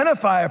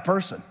identify a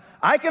person.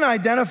 I can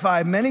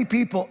identify many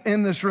people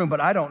in this room, but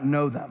I don't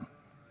know them.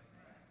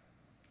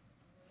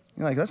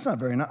 You're like, that's not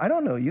very nice. I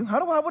don't know you.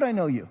 How would I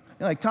know you?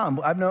 You're like, Tom,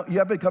 I've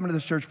been coming to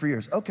this church for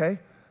years. Okay,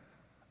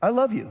 I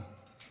love you,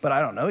 but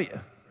I don't know you.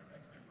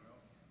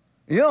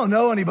 You don't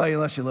know anybody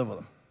unless you live with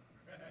them.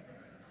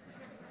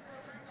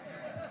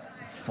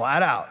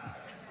 Flat out.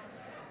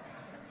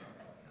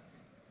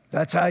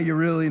 That's how you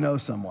really know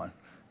someone.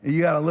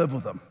 You got to live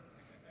with them.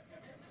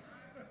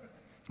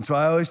 That's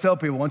why I always tell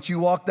people, once you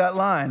walk that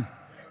line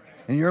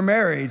and you're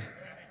married,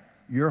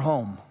 you're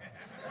home.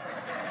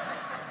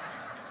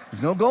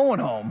 There's no going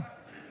home.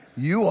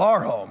 You are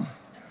home.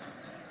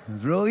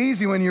 It's real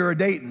easy when you were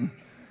dating,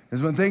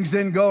 because when things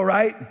didn't go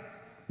right,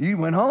 you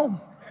went home.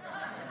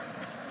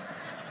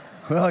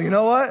 Well, you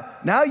know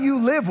what? Now you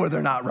live where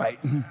they're not right.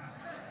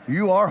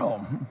 You are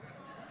home.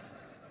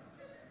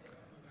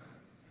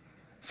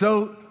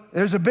 So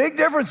there's a big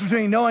difference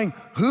between knowing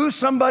who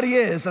somebody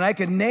is, and I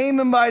can name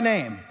them by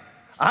name.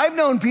 I've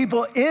known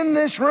people in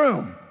this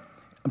room,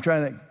 I'm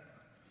trying to think,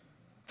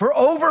 for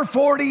over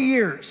 40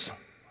 years.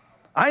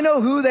 I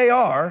know who they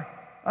are.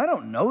 I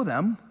don't know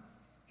them.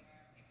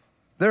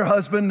 Their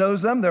husband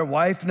knows them. Their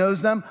wife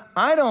knows them.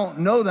 I don't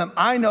know them.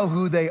 I know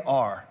who they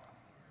are.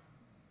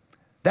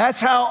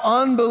 That's how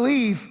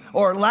unbelief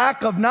or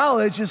lack of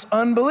knowledge is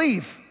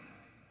unbelief.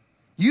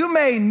 You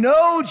may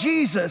know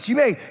Jesus. You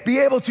may be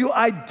able to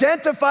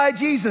identify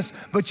Jesus,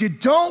 but you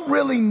don't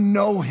really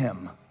know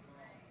him.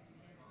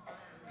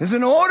 Because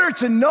in order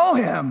to know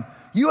him,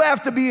 you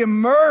have to be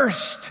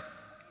immersed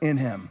in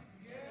him.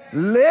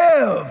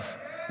 Live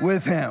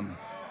with him.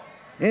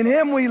 In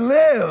him we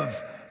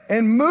live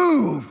and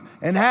move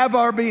and have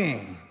our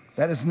being.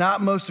 That is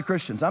not most of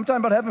Christians. I'm talking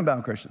about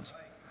heaven-bound Christians.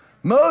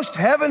 Most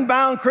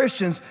heaven-bound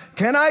Christians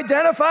can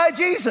identify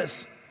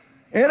Jesus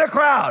in a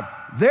crowd.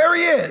 There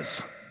he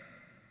is.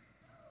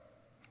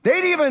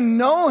 They'd even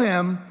know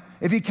him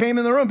if he came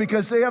in the room,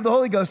 because they have the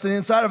Holy Ghost on the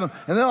inside of them,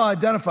 and they'll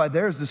identify,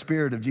 there's the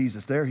Spirit of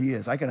Jesus. There he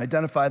is. I can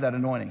identify that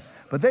anointing.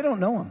 But they don't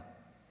know him.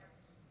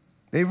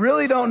 They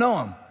really don't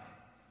know him.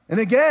 And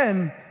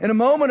again, in a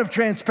moment of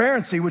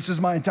transparency, which is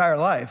my entire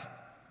life,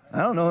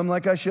 I don't know him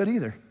like I should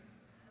either.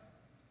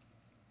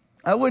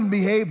 I wouldn't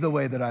behave the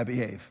way that I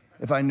behave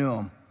if I knew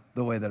him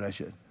the way that I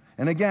should.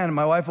 And again,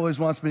 my wife always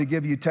wants me to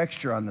give you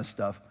texture on this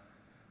stuff.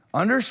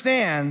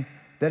 Understand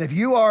that if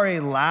you are a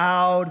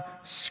loud,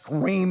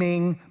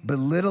 screaming,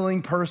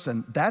 belittling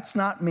person, that's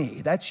not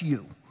me, that's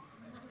you.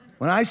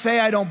 When I say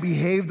I don't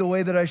behave the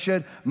way that I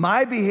should, when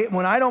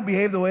I don't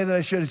behave the way that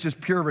I should, it's just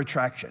pure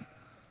retraction.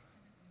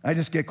 I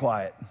just get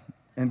quiet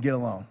and get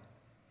alone.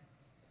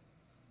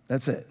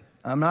 That's it.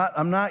 I'm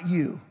not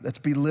you that's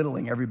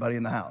belittling everybody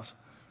in the house.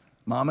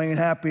 Mom ain't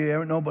happy, there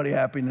ain't nobody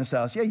happy in this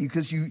house. Yeah,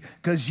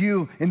 because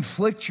you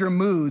inflict your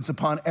moods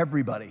upon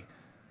everybody.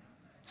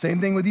 Same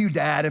thing with you,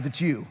 Dad, if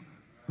it's you.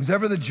 Who's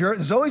ever the jerk,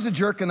 there's always a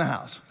jerk in the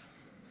house.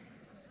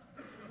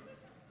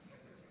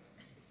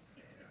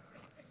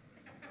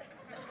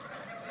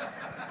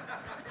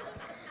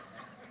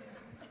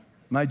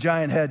 My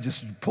giant head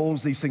just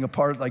pulls these things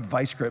apart like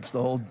vice grips,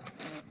 the whole.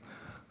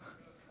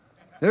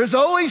 There's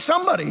always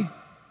somebody.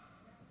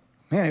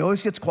 Man, he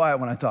always gets quiet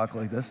when I talk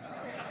like this.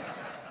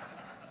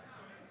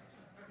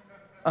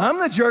 I'm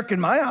the jerk in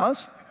my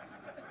house.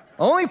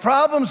 Only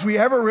problems we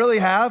ever really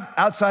have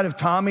outside of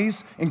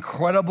Tommy's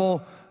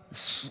incredible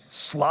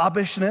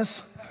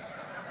slobbishness.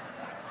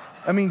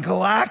 I mean,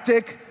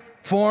 galactic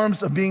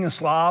forms of being a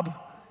slob,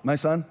 my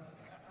son.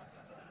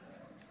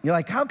 You're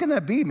like, how can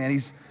that be, man?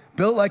 He's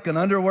built like an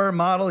underwear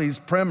model. He's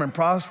prim and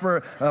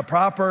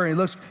proper. He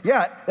looks,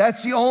 yeah,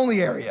 that's the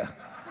only area.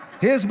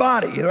 His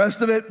body, the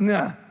rest of it,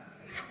 nah.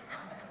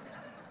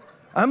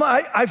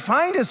 I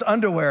find his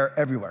underwear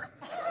everywhere.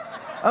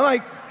 I'm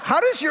like,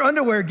 how does your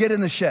underwear get in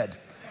the shed?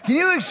 Can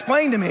you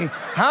explain to me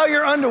how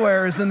your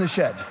underwear is in the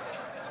shed?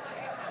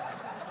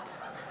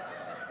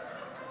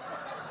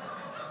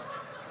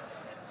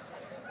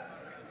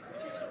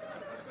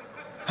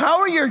 How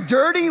are your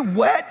dirty,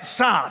 wet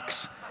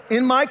socks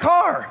in my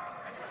car.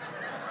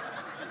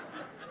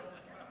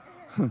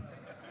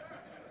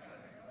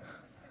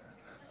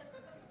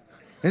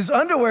 His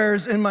underwear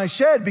is in my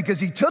shed because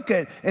he took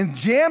it and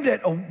jammed it,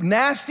 a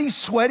nasty,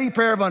 sweaty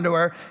pair of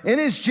underwear, in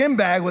his gym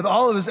bag with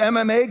all of his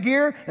MMA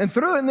gear and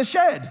threw it in the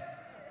shed.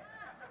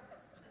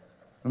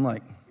 I'm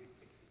like,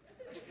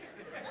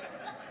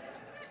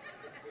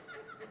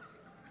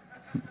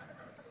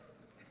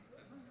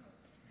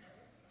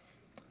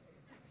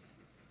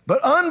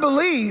 but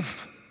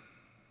unbelief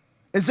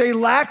is a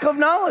lack of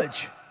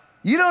knowledge.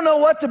 You don't know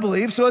what to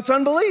believe, so it's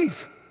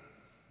unbelief.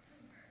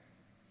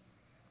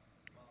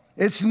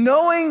 It's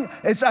knowing,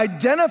 it's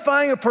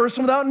identifying a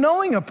person without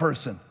knowing a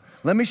person.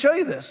 Let me show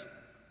you this.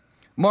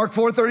 Mark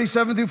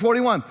 4:37 through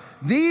 41.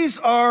 These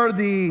are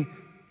the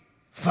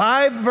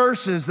 5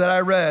 verses that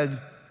I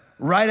read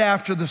right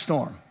after the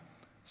storm.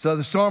 So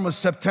the storm was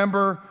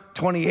September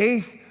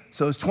 28th,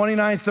 so it was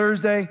 29th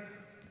Thursday,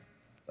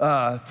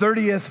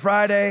 30th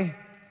Friday,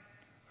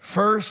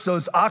 1st, so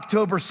it's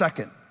October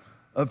 2nd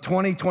of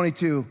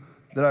 2022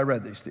 that I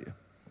read these to you.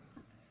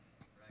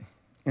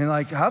 And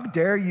like, how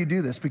dare you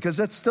do this? Because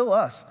that's still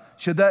us.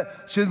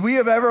 Should we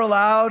have ever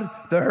allowed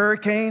the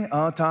hurricane?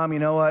 Oh, Tom, you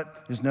know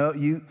what? There's no,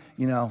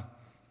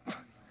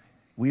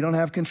 we don't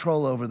have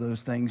control over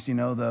those things. You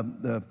know,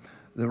 the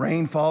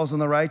rain falls on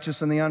the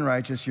righteous and the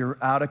unrighteous. You're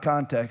out of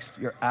context.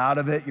 You're out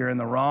of it. You're in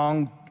the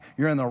wrong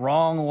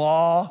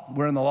law.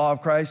 We're in the law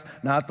of Christ,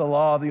 not the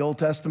law of the Old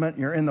Testament.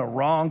 You're in the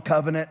wrong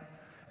covenant,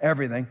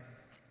 everything.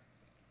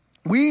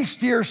 We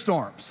steer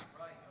storms.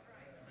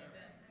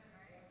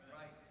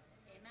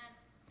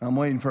 I'm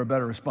waiting for a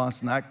better response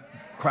than that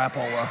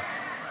crapola.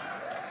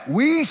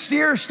 We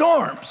steer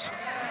storms.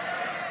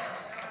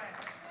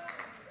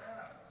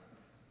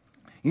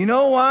 You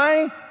know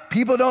why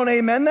people don't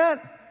amen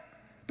that?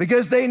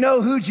 Because they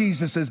know who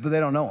Jesus is, but they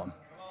don't know him.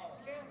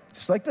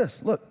 Just like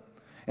this, look.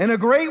 And a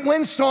great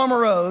windstorm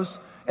arose,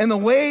 and the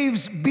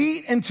waves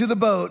beat into the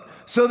boat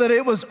so that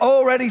it was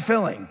already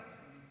filling.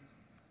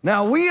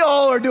 Now we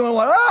all are doing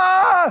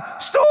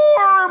what?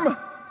 Storm!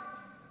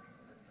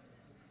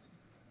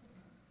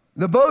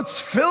 The boat's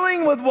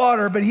filling with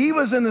water, but he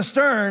was in the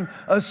stern,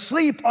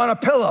 asleep on a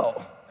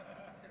pillow.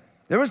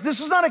 This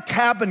was not a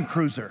cabin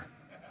cruiser.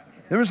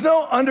 There was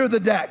no under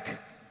the deck.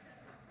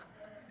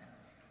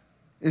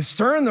 Is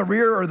stern the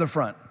rear or the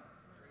front?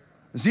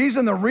 He's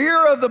in the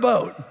rear of the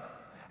boat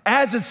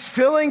as it's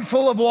filling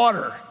full of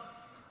water,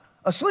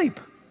 asleep.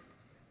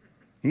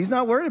 He's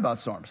not worried about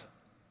storms.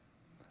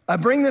 I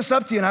bring this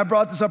up to you, and I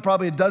brought this up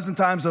probably a dozen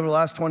times over the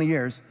last 20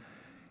 years.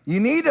 You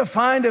need to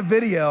find a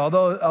video,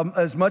 although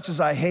as much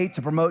as I hate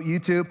to promote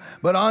YouTube,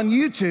 but on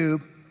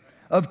YouTube,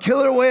 of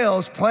killer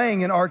whales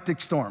playing in Arctic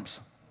storms.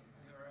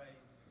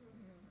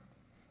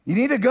 You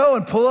need to go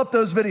and pull up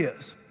those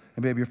videos.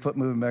 And baby, your foot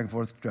moving back and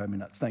forth drives me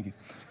nuts. Thank you.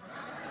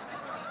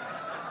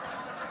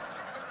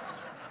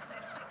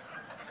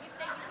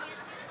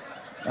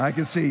 I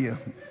can see you.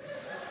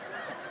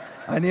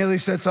 I nearly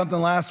said something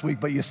last week,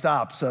 but you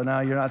stopped, so now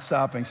you're not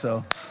stopping,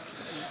 so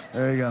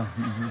there you go.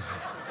 Mm-hmm.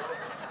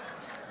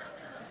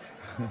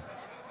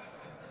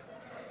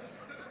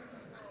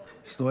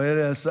 It's the way it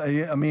is.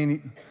 I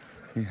mean,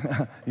 you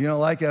don't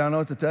like it, I don't know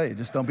what to tell you.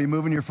 Just don't be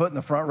moving your foot in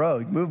the front row.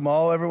 You can move them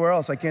all everywhere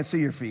else. I can't see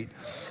your feet.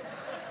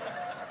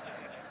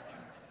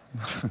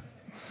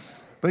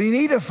 But you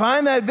need to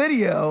find that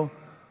video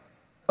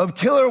of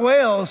killer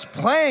whales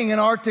playing in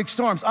Arctic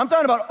storms. I'm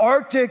talking about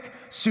Arctic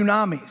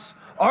tsunamis,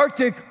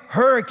 Arctic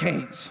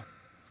hurricanes,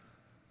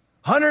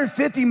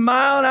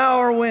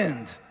 150-mile-an-hour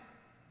wind,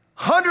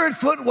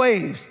 100-foot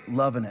waves,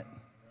 loving it.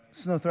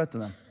 There's no threat to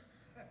them.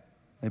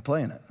 They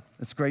play in it.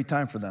 It's a great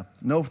time for them.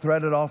 No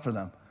threat at all for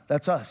them.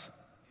 That's us.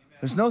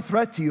 There's no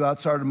threat to you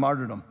outside of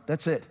martyrdom.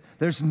 That's it.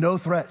 There's no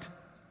threat.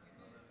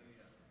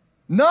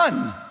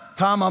 None.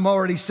 Tom, I'm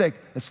already sick.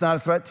 It's not a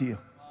threat to you.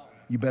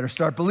 You better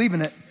start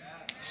believing it,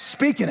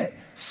 speaking it,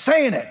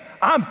 saying it.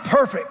 I'm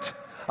perfect.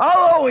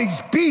 I'll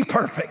always be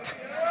perfect.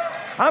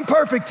 I'm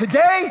perfect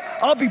today.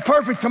 I'll be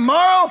perfect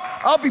tomorrow.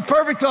 I'll be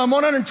perfect till I'm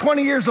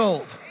 120 years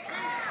old.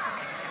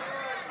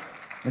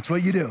 That's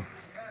what you do.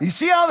 You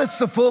see how that's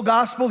the full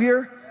gospel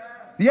here?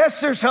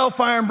 Yes, there's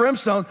hellfire and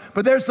brimstone,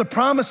 but there's the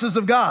promises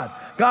of God.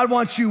 God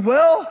wants you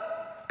well.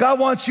 God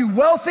wants you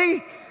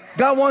wealthy.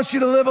 God wants you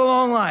to live a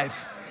long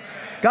life.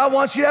 God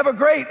wants you to have a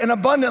great and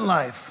abundant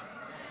life.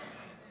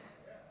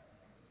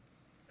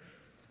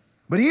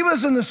 But he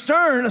was in the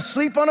stern,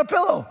 asleep on a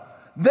pillow.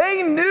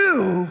 They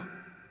knew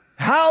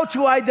how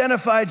to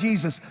identify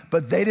Jesus,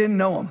 but they didn't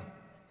know him.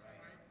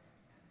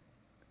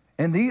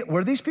 And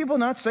were these people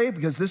not saved?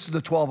 Because this is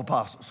the 12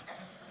 apostles.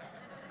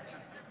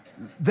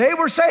 They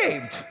were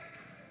saved.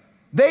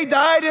 They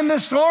died in the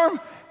storm.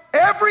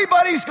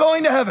 Everybody's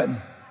going to heaven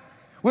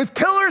with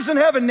pillars in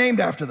heaven named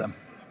after them.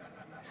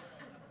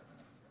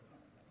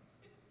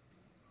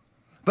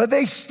 But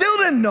they still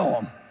didn't know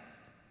him.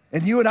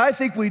 And you and I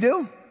think we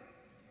do.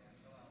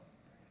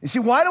 You see,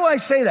 why do I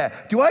say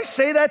that? Do I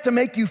say that to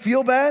make you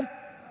feel bad?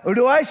 Or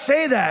do I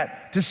say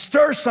that to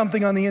stir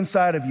something on the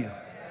inside of you?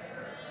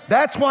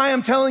 That's why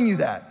I'm telling you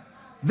that.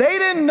 They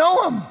didn't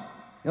know him.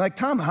 You're like,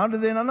 Tom, how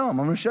did they not know him?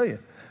 I'm going to show you.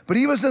 But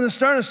he was in the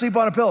stern asleep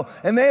on a pillow.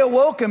 And they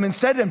awoke him and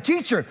said to him,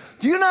 Teacher,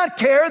 do you not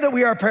care that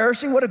we are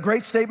perishing? What a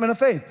great statement of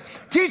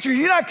faith. Teacher, do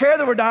you not care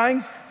that we're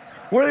dying?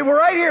 We're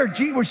right here.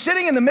 We're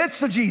sitting in the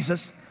midst of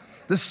Jesus,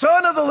 the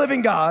Son of the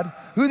living God,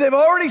 who they've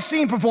already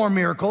seen perform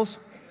miracles.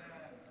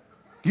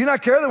 Do you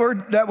not care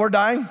that we're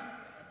dying?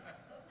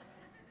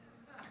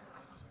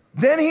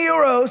 Then he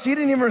arose. He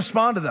didn't even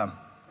respond to them.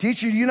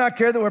 Teacher, do you not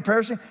care that we're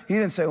perishing? He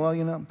didn't say, well,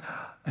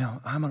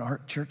 I'm an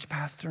art church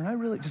pastor, and I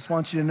really just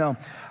want you to know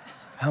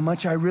how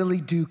much I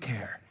really do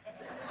care.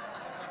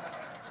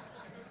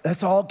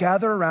 Let's all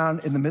gather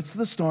around in the midst of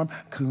the storm.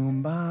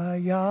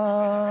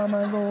 Kumbaya,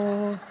 my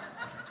Lord.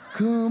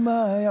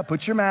 Kumbaya.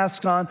 Put your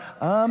masks on.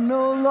 I'm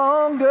no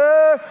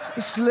longer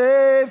a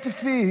slave to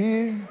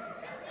fear.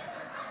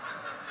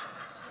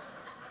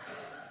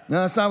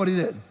 No, that's not what he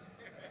did.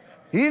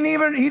 He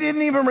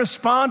didn't even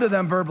respond to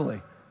them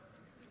verbally.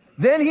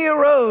 Then he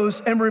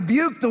arose and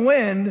rebuked the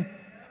wind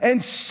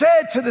and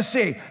said to the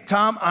sea,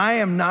 Tom, I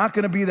am not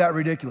going to be that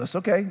ridiculous.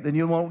 Okay, then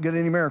you won't get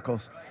any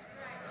miracles.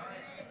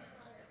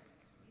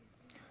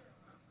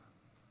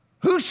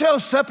 Who shall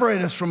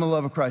separate us from the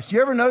love of Christ?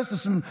 You ever notice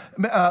this in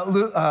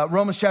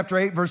Romans chapter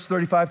 8, verse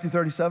 35 through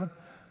 37?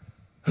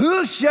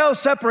 Who shall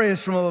separate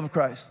us from the love of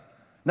Christ?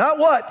 Not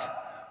what,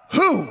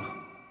 who?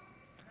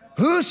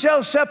 Who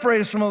shall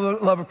separate us from the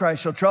love of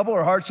Christ? Shall trouble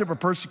or hardship or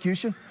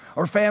persecution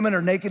or famine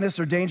or nakedness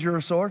or danger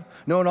or sword?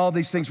 No, in all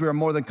these things we are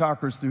more than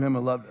conquerors through him who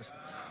loved us.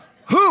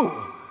 Who?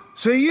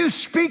 So you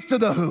speak to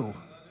the who.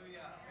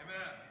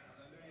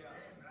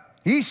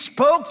 He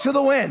spoke to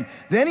the wind.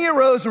 Then he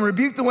arose and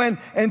rebuked the wind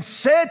and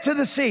said to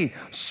the sea,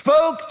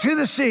 spoke to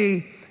the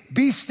sea,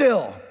 be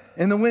still.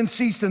 And the wind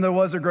ceased and there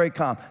was a great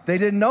calm. They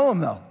didn't know him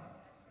though.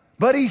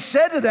 But he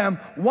said to them,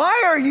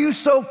 why are you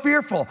so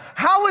fearful?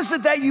 How is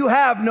it that you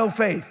have no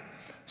faith?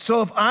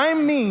 So if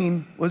I'm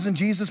mean, wasn't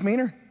Jesus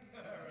meaner?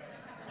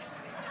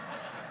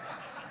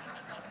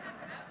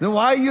 Then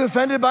why are you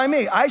offended by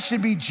me? I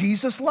should be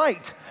Jesus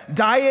light,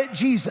 diet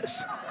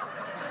Jesus.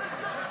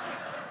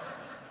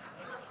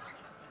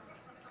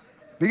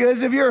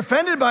 Because if you're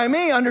offended by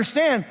me,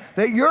 understand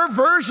that your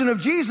version of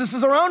Jesus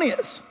is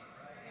erroneous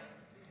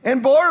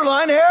and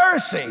borderline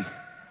heresy.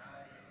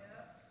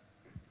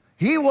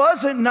 He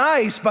wasn't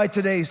nice by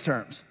today's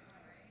terms.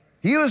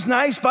 He was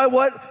nice by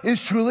what is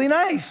truly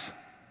nice.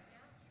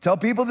 Tell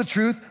people the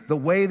truth the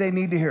way they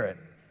need to hear it.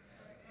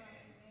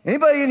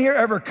 Anybody in here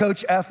ever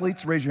coach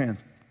athletes? Raise your hand.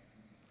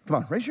 Come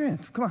on, raise your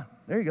hand. Come on,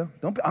 there you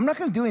go. I'm not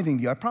gonna do anything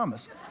to you, I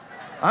promise.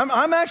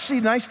 I'm actually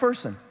a nice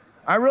person.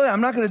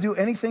 I'm not gonna do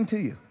anything to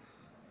you.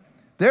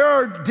 There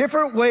are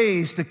different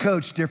ways to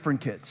coach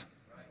different kids.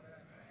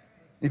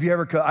 If you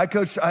ever I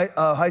coached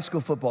high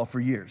school football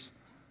for years.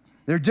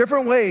 There are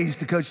different ways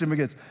to coach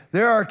different kids.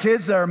 There are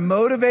kids that are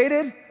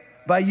motivated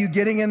by you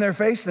getting in their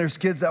face, and there's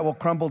kids that will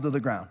crumble to the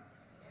ground.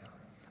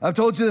 I've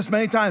told you this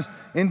many times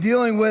in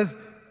dealing with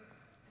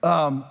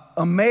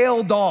a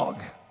male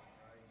dog.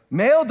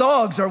 Male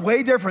dogs are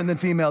way different than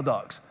female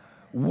dogs.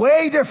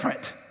 Way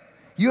different.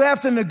 You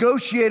have to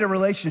negotiate a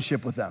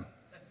relationship with them.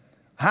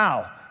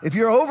 How? If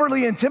you're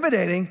overly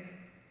intimidating,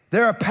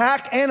 they're a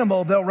pack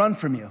animal, they'll run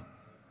from you.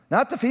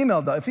 Not the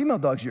female dog. The female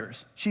dog's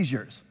yours. She's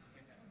yours.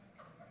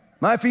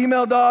 My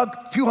female dog,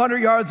 200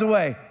 yards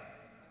away.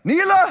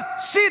 Neela,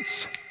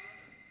 sits.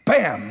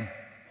 Bam.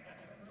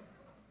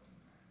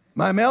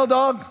 My male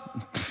dog,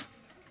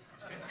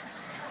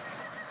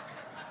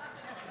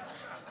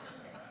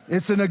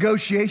 it's a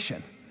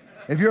negotiation.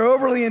 If you're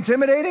overly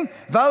intimidating,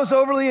 if I was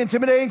overly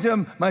intimidating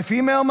to my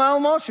female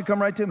Malinois, she'd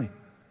come right to me.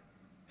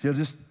 She'll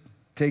just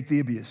take the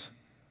abuse.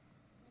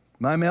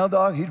 My male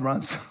dog, he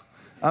runs.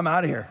 I'm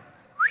out of here.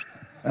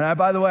 And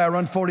by the way, I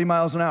run 40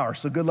 miles an hour,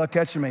 so good luck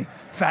catching me,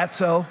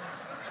 fatso.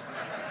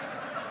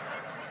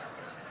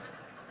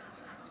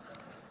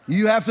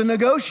 You have to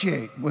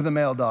negotiate with a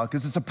male dog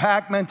because it's a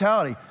pack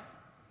mentality.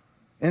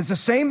 And it's the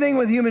same thing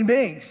with human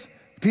beings.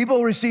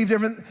 People receive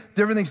different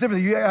things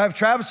differently. I have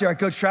Travis here. I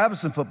coach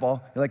Travis in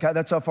football. You're like,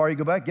 that's how far you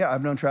go back? Yeah,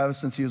 I've known Travis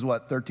since he was,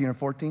 13 or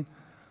 14?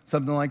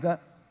 Something like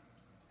that.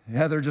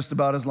 Heather, just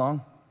about as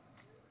long.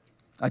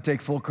 I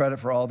take full credit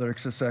for all their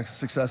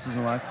successes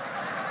in life.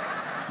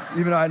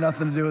 Even though I had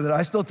nothing to do with it,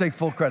 I still take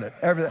full credit.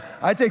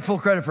 I take full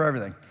credit for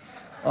everything,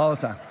 all the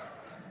time.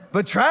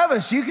 But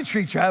Travis, you can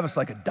treat Travis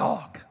like a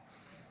dog.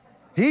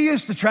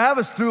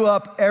 Travis threw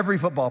up every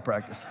football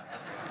practice.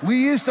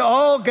 We used to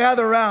all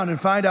gather around and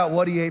find out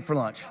what he ate for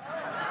lunch.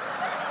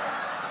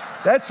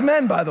 That's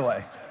men, by the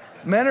way.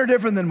 Men are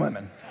different than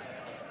women.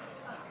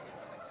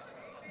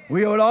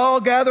 We would all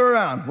gather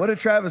around. What did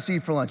Travis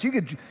eat for lunch? You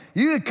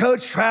could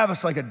coach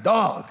Travis like a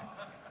dog.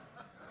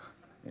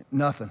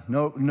 Nothing,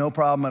 no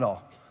problem at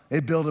all.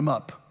 It built him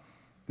up.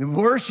 The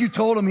worse you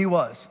told him he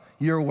was,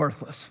 you're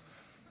worthless.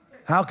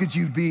 How could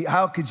you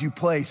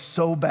play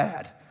so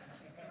bad?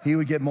 He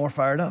would get more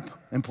fired up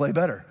and play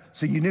better.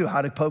 So you knew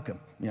how to poke him,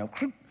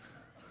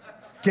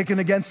 kicking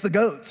against the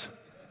goats.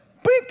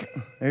 Bink,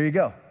 there you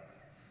go.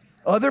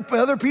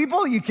 Other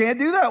people, you can't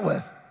do that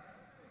with.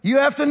 You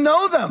have to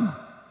know them.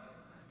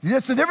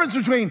 That's the difference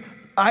between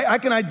I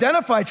can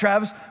identify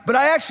Travis, but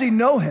I actually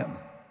know him.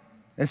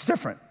 It's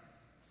different.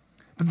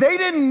 But they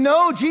didn't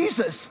know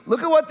Jesus.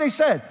 Look at what they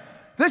said.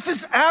 This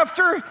is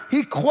after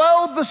he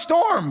quelled the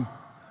storm.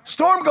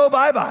 Storm go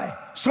bye-bye.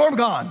 Storm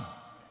gone.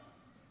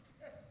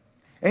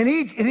 And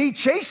he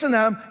chastened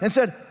them and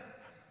said,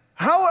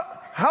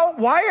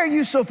 why are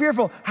you so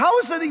fearful? How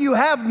is it that you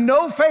have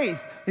no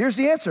faith? Here's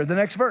the answer, the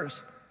next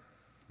verse.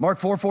 Mark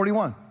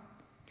 4:41.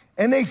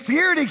 And they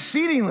feared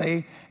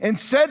exceedingly and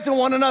said to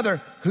one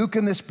another, who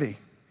can this be?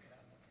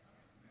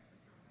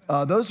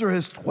 Those are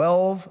his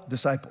 12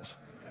 disciples.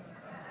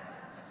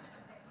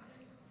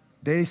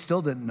 They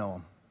still didn't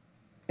know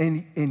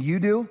him. And you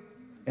do,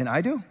 and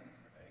I do.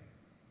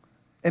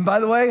 And by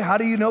the way, how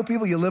do you know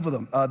people? You live with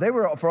them. They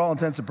were, for all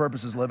intents and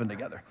purposes, living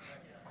together.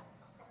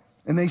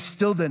 And they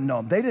still didn't know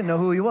him. They didn't know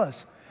who he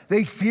was.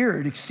 They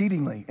feared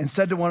exceedingly and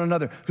said to one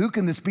another, who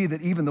can this be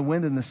that even the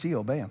wind and the sea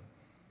obey him?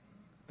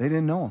 They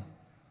didn't know him.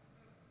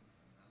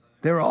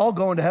 They were all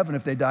going to heaven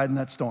if they died in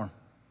that storm.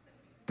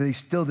 They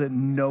still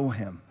didn't know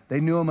him. They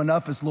knew him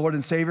enough as Lord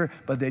and Savior,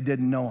 but they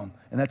didn't know him.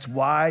 And that's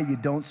why you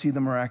don't see the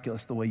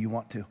miraculous the way you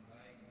want to.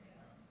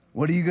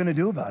 What are you going to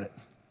do about it?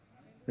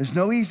 There's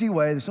no easy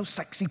way. There's no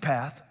sexy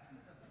path.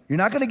 You're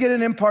not going to get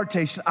an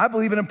impartation. I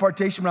believe in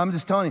impartation, but I'm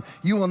just telling you,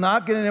 you will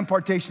not get an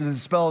impartation that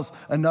dispels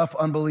enough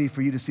unbelief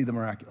for you to see the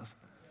miraculous.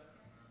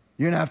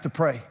 You're going to have to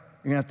pray.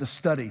 You're going to have to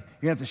study. You're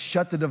going to have to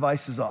shut the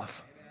devices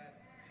off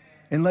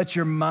and let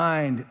your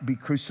mind be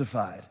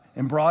crucified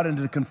and brought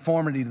into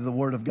conformity to the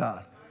Word of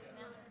God.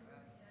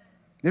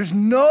 There's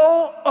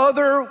no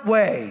other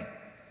way.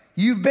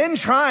 You've been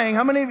trying.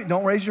 How many of you,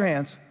 don't raise your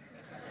hands.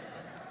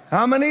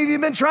 How many of you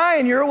have been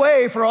trying your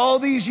way for all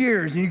these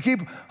years and you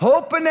keep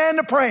hoping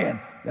and praying?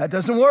 That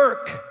doesn't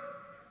work.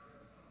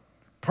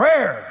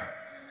 Prayer,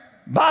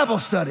 Bible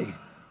study,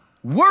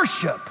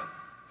 worship,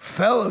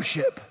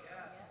 fellowship,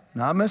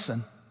 not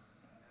missing.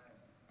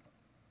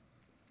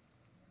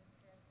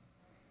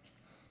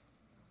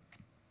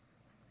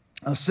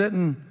 I was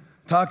sitting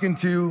talking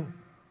to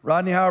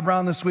Rodney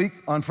Howard-Brown this week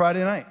on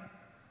Friday night.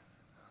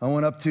 I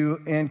went up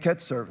to Ann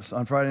Kett's service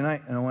on Friday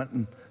night, and I went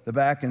in the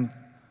back and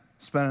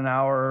spent an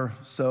hour or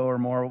so or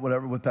more,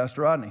 whatever, with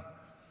Pastor Rodney.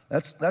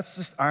 That's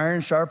just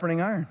iron sharpening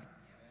iron.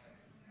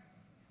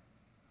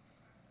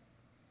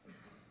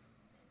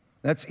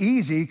 That's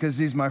easy because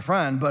he's my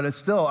friend, but it's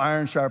still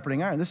iron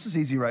sharpening iron. This is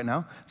easy right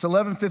now. It's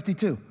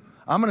 11:52.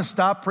 I'm going to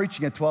stop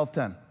preaching at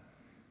 12:10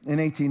 in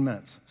 18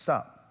 minutes.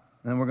 Stop.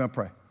 And then we're going to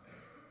pray.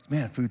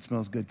 Man, food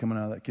smells good coming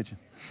out of that kitchen.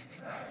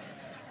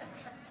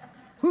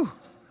 Whew.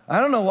 I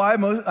don't know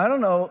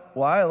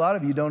why a lot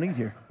of you don't eat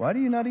here. Why do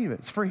you not eat it?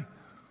 It's free.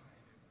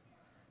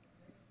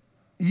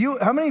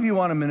 How many of you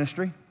want a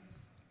ministry?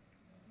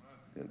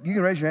 You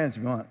can raise your hands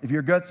if you want. If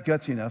you're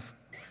gutsy enough.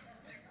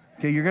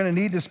 Okay, you're going to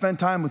need to spend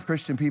time with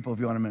Christian people if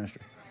you want a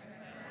ministry.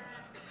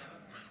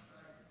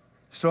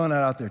 Just throwing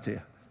that out there to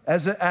you.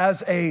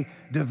 As a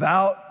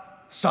devout,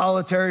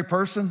 solitary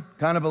person,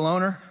 kind of a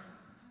loner,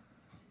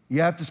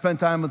 you have to spend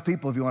time with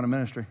people if you want a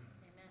ministry.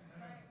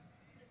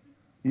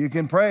 You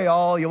can pray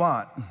all you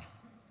want.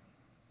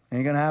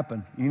 Ain't going to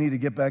happen. You need to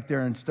get back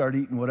there and start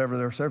eating whatever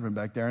they're serving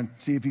back there and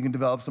see if you can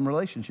develop some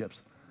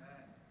relationships.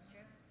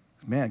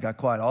 Man, it got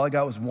quiet. All I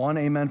got was one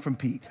amen from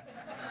Pete.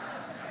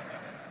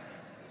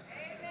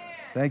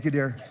 Thank you,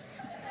 dear.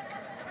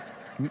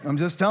 I'm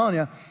just telling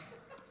you.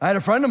 I had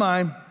a friend of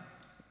mine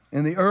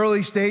in the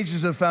early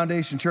stages of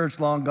Foundation Church,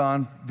 long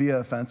gone via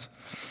offense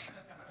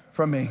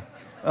from me.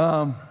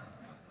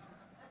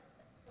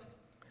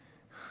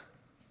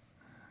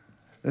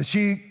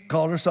 She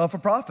called herself a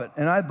prophet,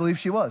 and I believe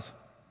she was.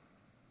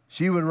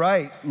 She would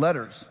write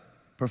letters,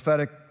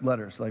 prophetic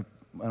letters, like,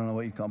 I don't know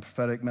what you call them,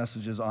 prophetic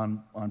messages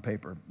on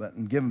paper,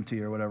 and give them to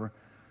you or whatever.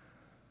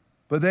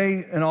 But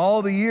they, in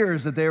all the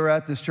years that they were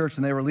at this church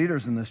and they were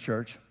leaders in this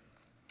church,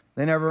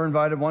 they never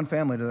invited one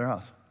family to their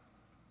house.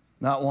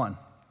 Not one.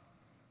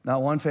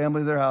 Not one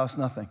family to their house,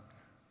 nothing.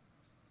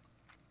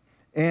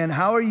 And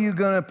how are you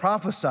going to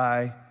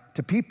prophesy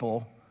to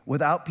people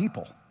without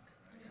people?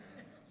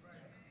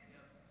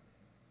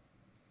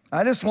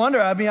 I just wonder,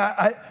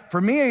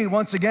 for me,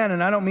 once again,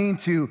 and I don't mean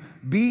to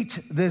beat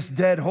this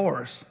dead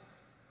horse,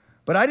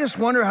 but I just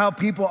wonder how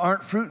people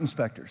aren't fruit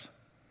inspectors.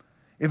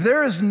 If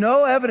there is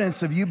no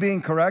evidence of you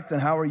being correct, then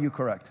how are you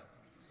correct?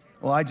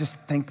 Well, I just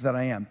think that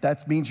I am.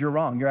 That means you're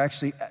wrong. You're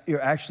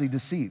actually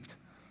deceived.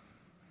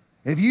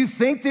 If you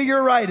think that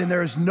you're right and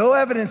there is no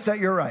evidence that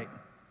you're right.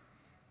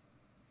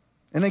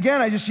 And again,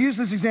 I just use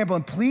this example,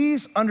 and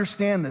please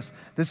understand this.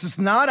 This is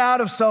not out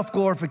of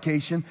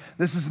self-glorification.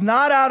 This is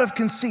not out of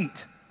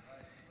conceit.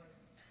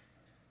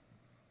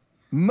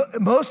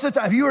 Most of the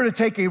time, if you were to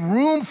take a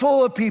room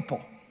full of people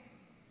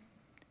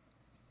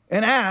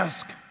and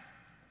ask,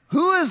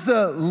 who is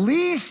the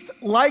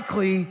least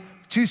likely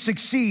to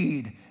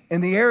succeed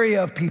in the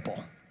area of people?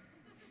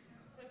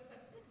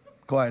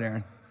 Quiet,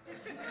 Aaron.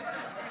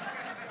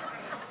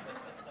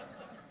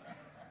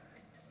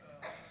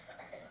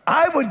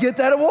 I would get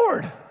that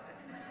award.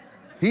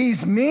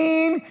 He's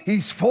mean,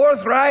 he's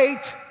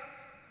forthright,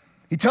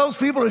 he tells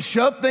people to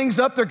shove things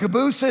up their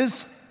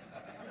cabooses.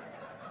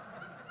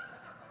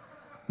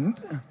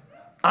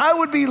 I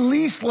would be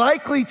least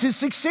likely to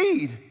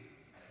succeed.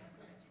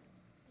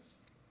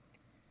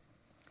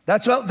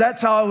 That's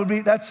how it would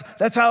be.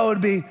 That's how it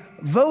would be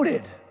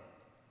voted.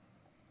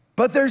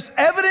 But there's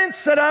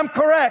evidence that I'm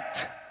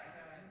correct.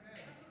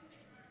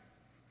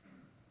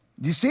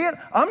 Do you see it?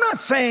 I'm not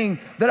saying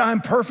that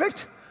I'm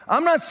perfect.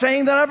 I'm not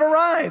saying that I've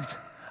arrived.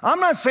 I'm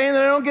not saying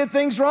that I don't get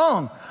things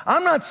wrong.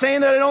 I'm not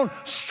saying that I don't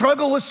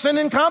struggle with sin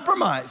and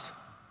compromise.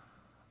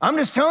 I'm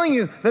just telling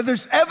you that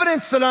there's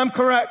evidence that I'm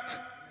correct.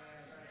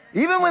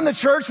 Even when the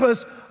church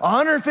was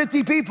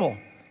 150 people,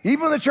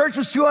 even when the church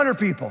was 200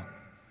 people,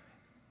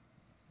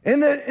 in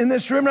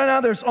this room right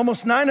now, there's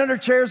almost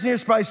 900 chairs in here.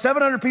 There's probably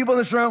 700 people in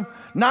this room,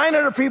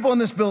 900 people in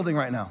this building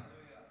right now.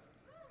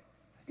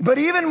 But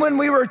even when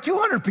we were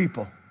 200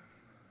 people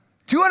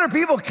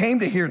came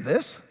to hear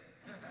this.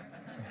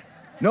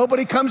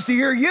 Nobody comes to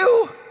hear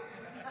you.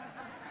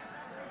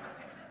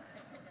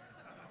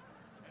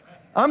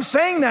 I'm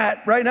saying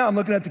that right now. I'm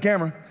looking at the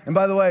camera. And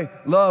by the way,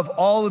 love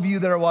all of you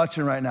that are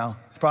watching right now.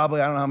 It's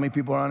probably, I don't know how many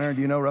people are on there.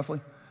 Do you know roughly?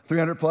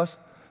 300 plus?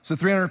 So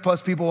 300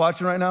 plus people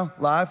watching right now,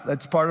 live.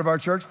 That's part of our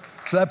church.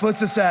 So that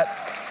puts us at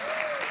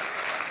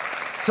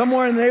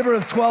somewhere in the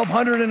neighborhood of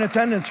 1,200 in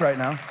attendance right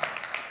now.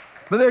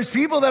 But there's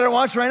people that are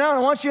watching right now, and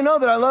I want you to know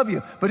that I love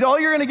you. But all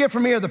you're gonna get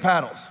from me are the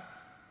paddles.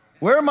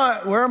 Where are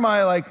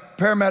my like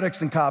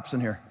paramedics and cops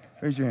in here?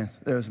 Raise your hands.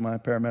 There's my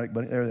paramedic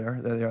buddy. There they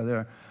are. There they are.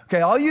 There.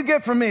 Okay, all you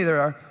get from me,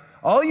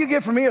 all you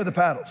get from me are the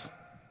paddles.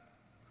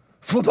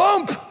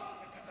 Flump!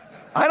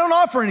 I don't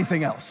offer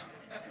anything else.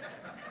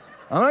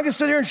 I'm not gonna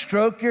sit here and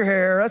stroke your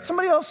hair. That's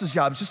somebody else's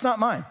job. It's just not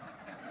mine.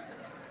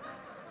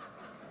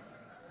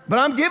 But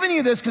I'm giving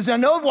you this because I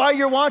know why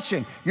you're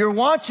watching. You're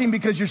watching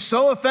because you're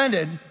so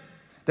offended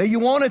that you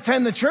won't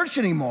attend the church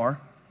anymore.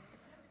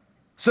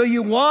 So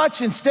you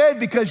watch instead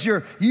because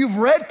you've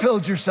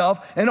red-pilled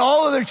yourself and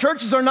all other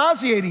churches are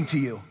nauseating to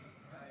you.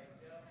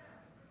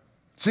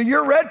 So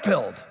you're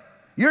red-pilled.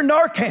 You're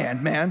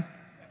Narcan, man.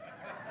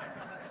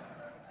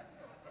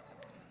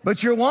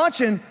 But you're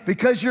watching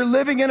because you're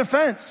living in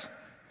offense.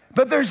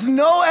 But there's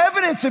no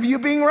evidence of you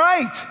being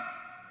right.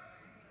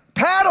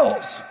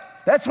 Paddles.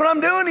 That's what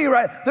I'm doing to you,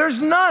 right?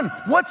 There's none.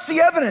 What's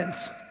the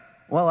evidence?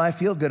 Well, I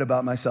feel good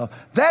about myself.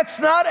 That's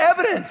not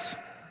evidence.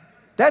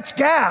 That's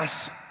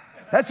gas.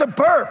 That's a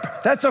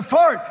burp. That's a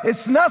fart.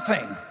 It's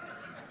nothing.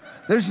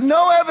 There's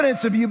no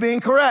evidence of you being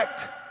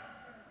correct.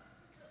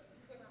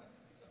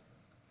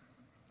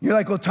 You're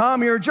like, well,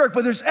 Tom, you're a jerk.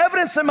 But there's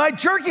evidence that my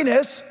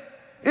jerkiness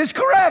is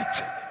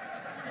correct.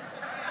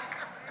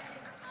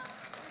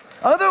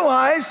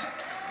 Otherwise,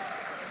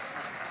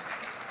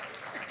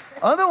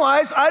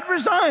 I'd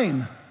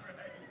resign.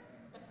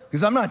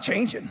 Because I'm not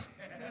changing.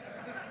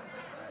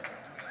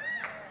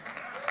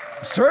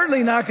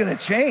 Certainly not going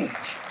to change.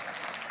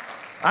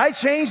 I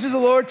change as the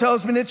Lord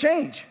tells me to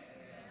change.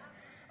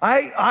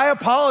 I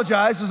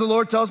apologize as the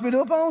Lord tells me to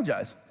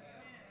apologize.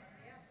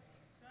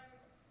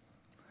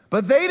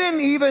 But they didn't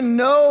even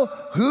know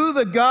who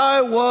the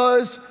guy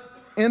was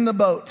in the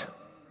boat.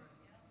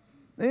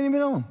 They didn't even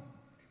know him.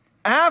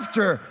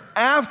 After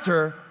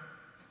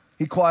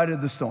he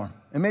quieted the storm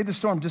and made the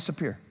storm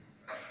disappear.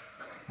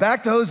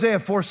 Back to Hosea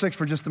 4:6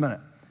 for just a minute.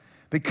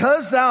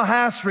 Because thou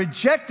hast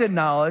rejected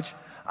knowledge,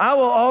 I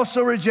will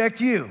also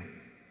reject you.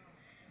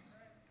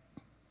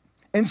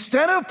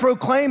 Instead of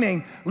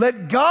proclaiming,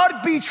 let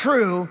God be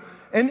true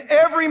and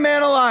every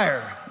man a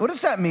liar. What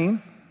does that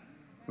mean?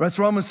 That's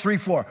Romans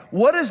 3:4.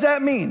 What does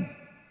that mean?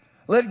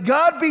 Let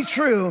God be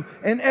true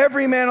and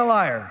every man a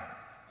liar.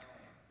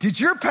 Did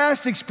your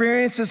past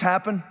experiences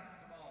happen?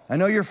 I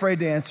know you're afraid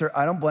to answer.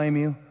 I don't blame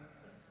you.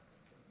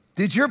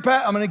 I'm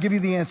going to give you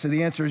the answer.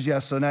 The answer is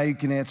yes, so now you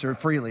can answer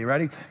freely.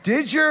 Ready?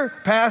 Did your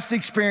past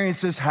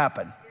experiences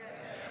happen?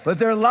 But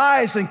they're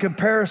lies in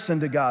comparison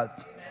to God.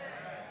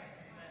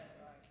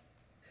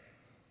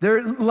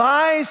 They're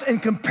lies in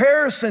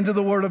comparison to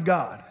the Word of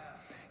God.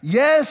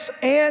 Yes,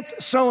 Aunt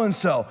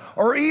so-and-so,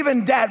 or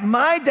even Dad.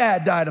 My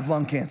dad died of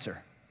lung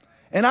cancer.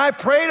 And I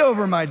prayed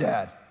over my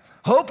dad,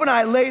 hoping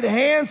I laid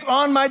hands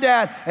on my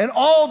dad and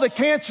all the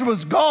cancer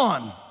was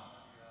gone.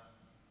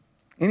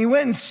 And he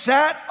went and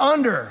sat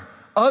under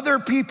other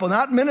people,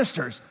 not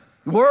ministers,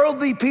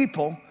 worldly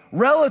people,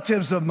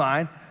 relatives of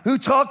mine, who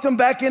talked him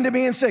back into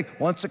being sick.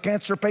 Once a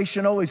cancer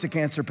patient, always a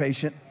cancer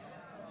patient.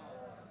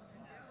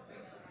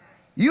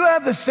 You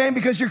have the same,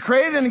 because you're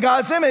created in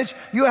God's image,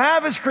 you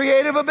have his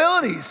creative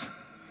abilities.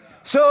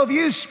 So if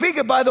you speak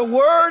it by the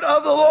word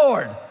of the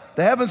Lord,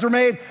 the heavens were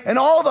made, and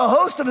all the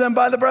host of them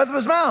by the breath of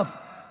his mouth.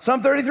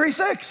 Psalm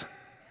 33:6.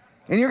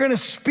 And you're gonna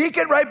speak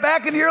it right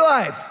back into your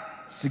life.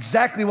 It's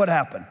exactly what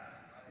happened.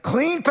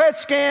 Clean PET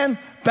scan,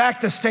 back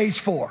to stage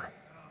 4.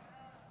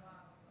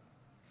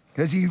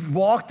 Because he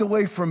walked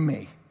away from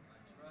me.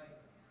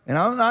 And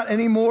I'm not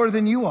any more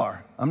than you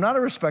are. I'm not a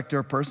respecter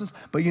of persons,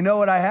 but you know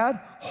what I had?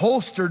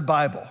 Holstered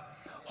Bible,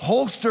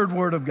 holstered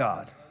Word of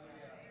God.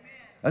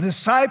 A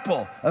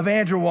disciple of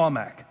Andrew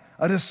Womack,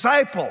 a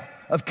disciple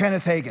of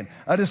Kenneth Hagin,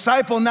 a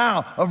disciple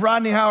now of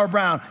Rodney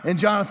Howard-Browne and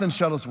Jonathan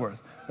Shuttlesworth,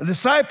 a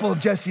disciple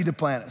of Jesse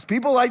Duplantis,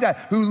 people like that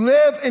who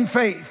live in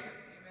faith.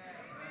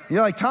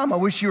 You're like, Tom, I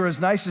wish you were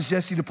as nice as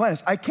Jesse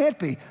Duplantis. I can't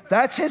be.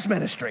 That's his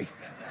ministry.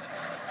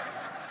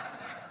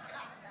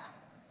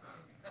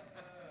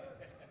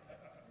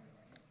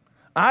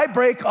 I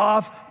break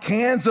off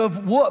cans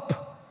of whoop.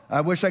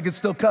 I wish I could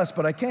still cuss,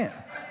 but I can't.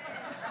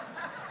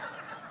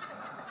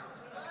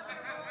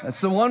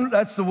 That's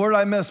the word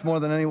I miss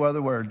more than any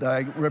other word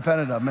I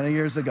repented of many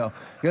years ago.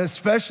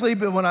 Especially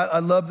when I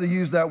love to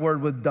use that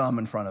word with dumb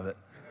in front of it.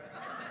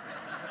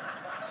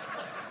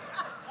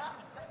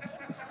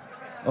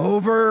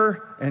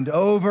 Over and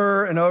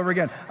over and over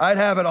again. I'd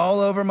have it all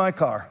over my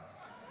car.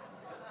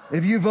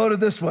 If you voted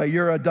this way,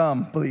 you're a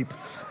dumb bleep.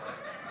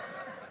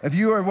 If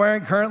you are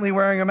currently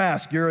wearing a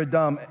mask, you're a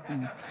dumb.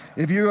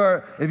 If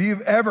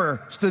you've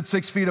ever stood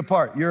 6 feet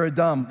apart, you're a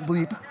dumb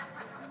bleep.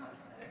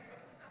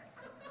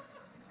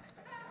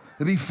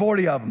 There'd be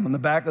 40 of them in the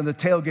back of the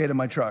tailgate of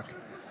my truck.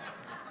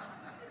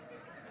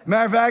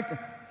 Matter of fact,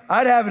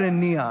 I'd have it in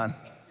neon.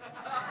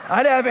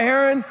 I'd have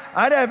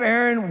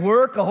Aaron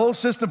work a whole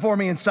system for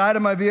me inside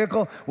of my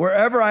vehicle.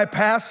 Wherever I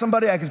pass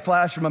somebody, I could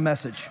flash them a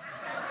message.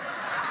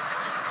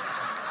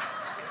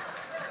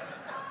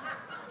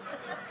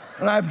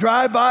 When I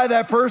drive by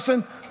that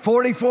person,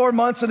 44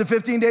 months into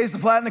 15 days to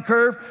flatten the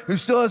curve, who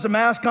still has a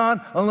mask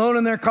on, alone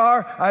in their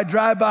car, I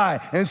drive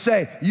by and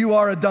say, you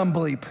are a dumb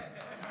bleep.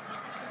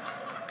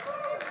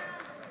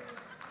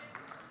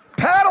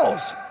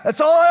 Paddles,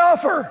 that's all I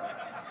offer.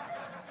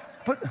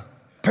 But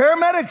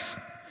paramedics,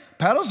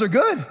 paddles are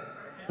good.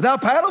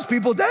 Without paddles,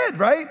 people dead,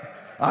 right?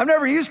 I've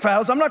never used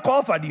paddles. I'm not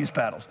qualified to use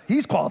paddles.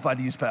 He's qualified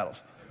to use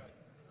paddles.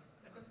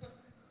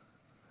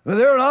 Well,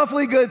 they're an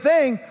awfully good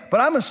thing, but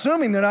I'm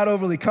assuming they're not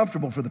overly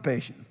comfortable for the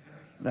patient.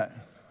 No.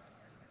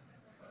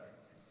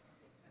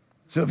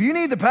 So if you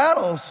need the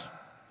paddles,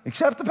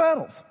 accept the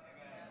paddles.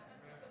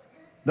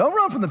 Don't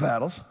run from the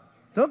paddles.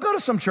 Don't go to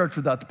some church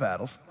without the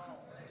paddles.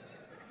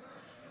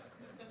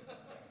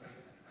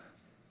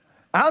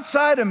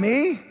 Outside of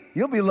me,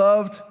 you'll be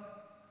loved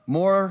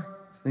more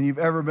than you've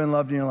ever been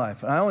loved in your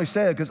life. And I only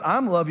say it because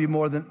I'm love you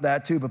more than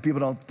that too, but people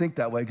don't think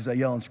that way because I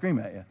yell and scream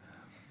at you.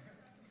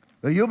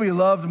 But you'll be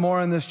loved more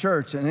in this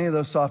church than any of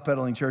those soft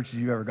pedaling churches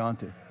you've ever gone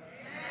to.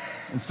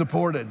 And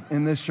supported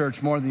in this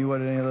church more than you would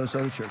in any of those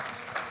other churches.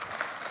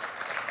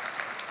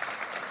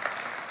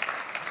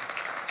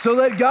 So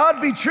let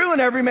God be true and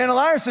every man a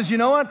liar. Says, you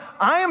know what?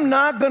 I am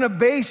not going to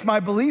base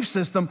my belief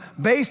system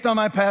based on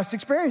my past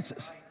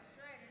experiences.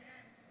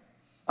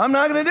 I'm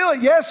not going to do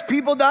it. Yes,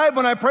 people died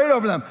when I prayed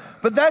over them.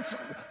 But that's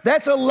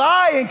a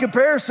lie in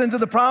comparison to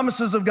the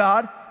promises of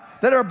God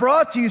that are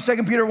brought to you,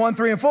 2 Peter 1,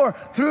 3, and 4,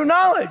 through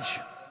knowledge.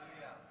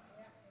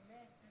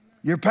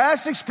 Your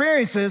past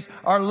experiences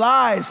are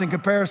lies in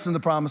comparison to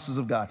the promises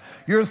of God.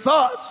 Your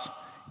thoughts,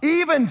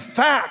 even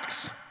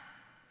facts,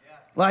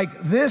 like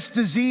this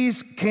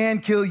disease can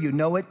kill you.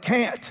 No, it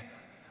can't.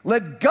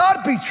 Let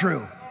God be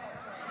true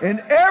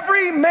and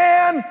every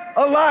man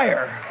a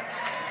liar.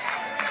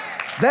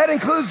 That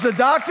includes the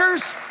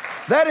doctors,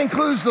 that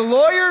includes the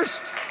lawyers,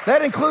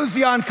 that includes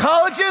the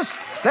oncologists,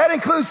 that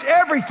includes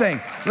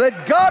everything.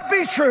 Let God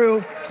be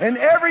true and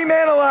every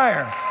man a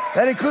liar.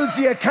 That includes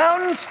the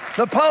accountants,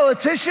 the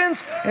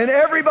politicians, and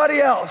everybody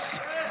else.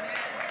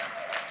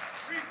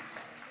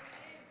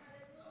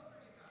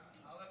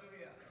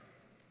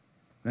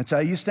 That's how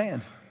you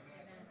stand.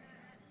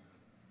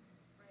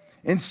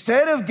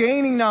 Instead of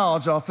gaining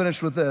knowledge, I'll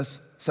finish with this.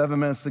 7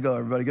 minutes to go.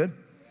 Everybody good?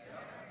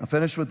 I'll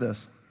finish with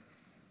this.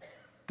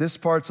 This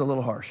part's a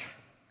little harsh,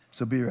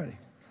 so be ready.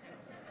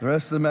 The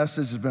rest of the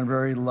message has been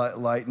very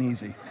light and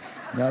easy.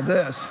 Now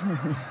this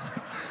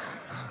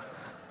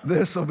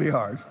will be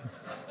hard.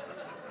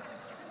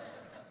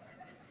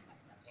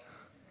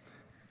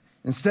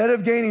 Instead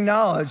of gaining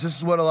knowledge, this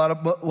is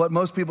what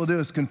most people do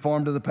is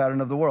conform to the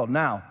pattern of the world.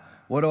 Now,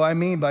 what do I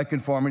mean by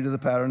conforming to the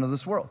pattern of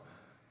this world?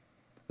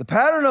 The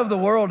pattern of the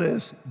world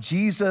is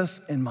Jesus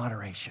in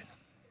moderation.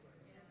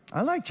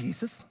 I like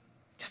Jesus,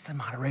 just in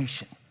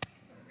moderation.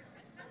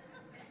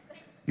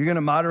 You're going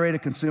to moderate a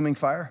consuming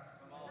fire?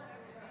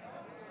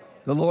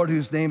 The Lord,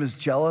 whose name is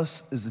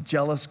jealous, is a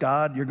jealous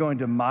God. You're going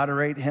to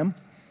moderate him?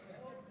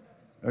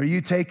 Or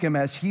you take him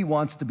as he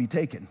wants to be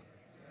taken?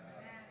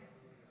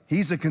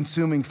 He's a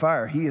consuming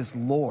fire. He is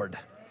Lord.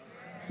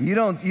 You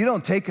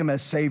don't take him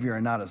as Savior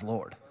and not as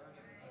Lord.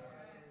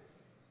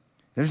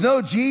 There's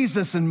no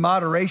Jesus in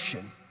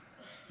moderation.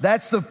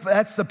 That's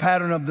the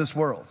pattern of this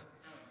world.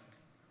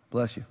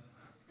 Bless you.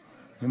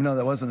 Even though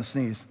that wasn't a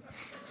sneeze.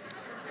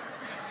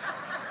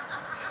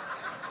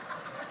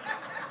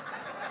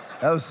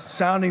 That was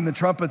sounding the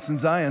trumpets in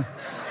Zion.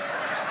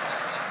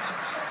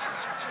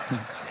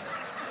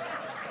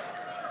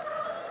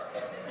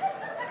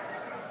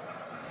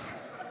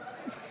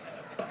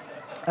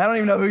 I don't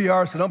even know who you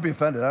are, so don't be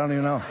offended. I don't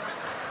even know.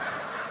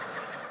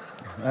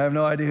 I have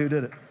no idea who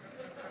did it.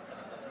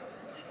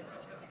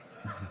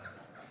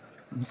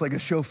 It's like a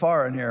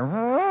shofar in here.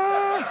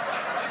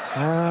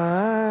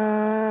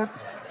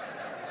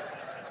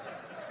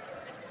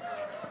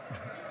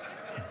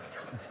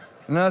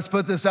 And let's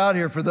put this out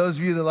here. For those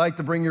of you that like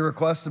to bring your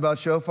requests about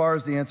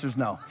shofars, the answer is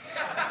no.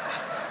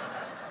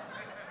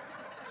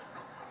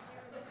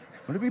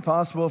 Would it be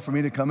possible for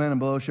me to come in and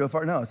blow a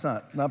shofar? No, it's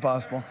not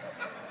possible.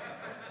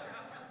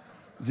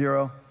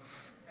 0.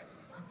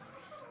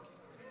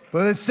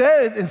 But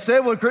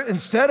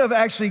instead of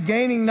actually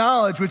gaining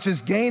knowledge, which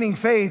is gaining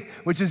faith,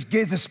 which is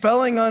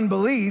dispelling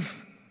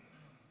unbelief,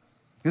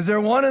 because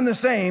they're one and the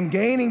same,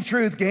 gaining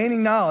truth,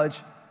 gaining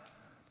knowledge,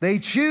 they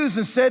choose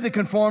instead to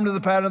conform to the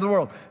pattern of the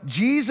world.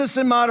 Jesus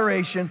in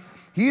moderation,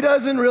 he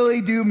doesn't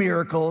really do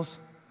miracles.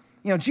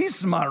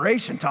 Jesus in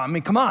moderation, Tom, I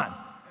mean, come on.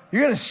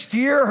 You're gonna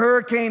steer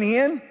Hurricane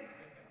Ian?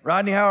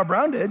 Rodney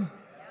Howard-Brown did.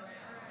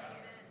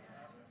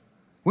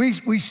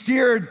 We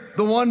steered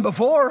the one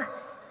before.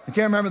 I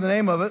can't remember the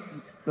name of it,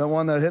 the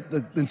one that hit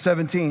in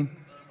 17.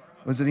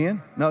 Was it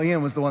Ian? No,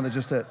 Ian was the one that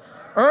just hit.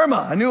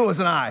 Irma, I knew it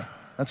was an I.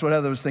 That's what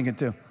Heather was thinking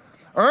too.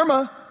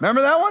 Irma,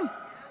 remember that one?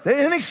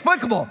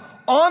 Inexplicable.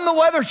 On the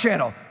Weather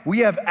Channel, we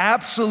have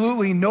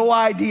absolutely no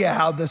idea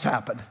how this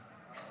happened.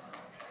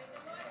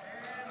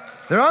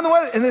 They're on the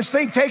weather, and this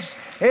thing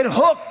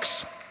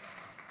hooks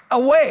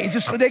away. It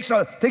just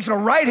takes a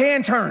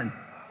right-hand turn.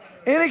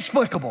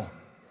 Inexplicable.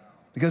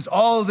 Because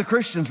all of the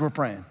Christians were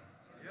praying.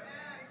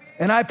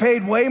 And I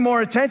paid way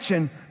more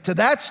attention to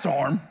that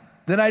storm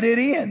than I did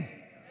Ian.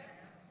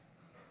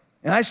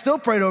 And I still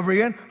prayed over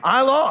Ian.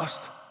 I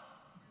lost.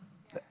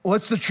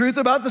 What's the truth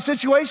about the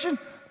situation?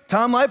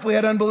 Tom Laipply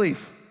had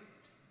unbelief.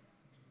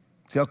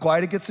 See how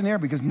quiet it gets in here?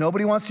 Because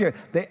nobody wants to hear it.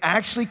 They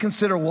actually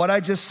consider what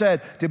I just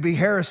said to be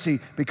heresy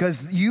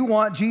because you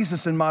want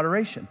Jesus in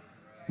moderation.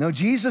 No,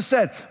 Jesus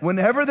said,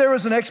 whenever there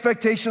was an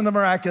expectation of the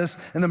miraculous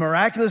and the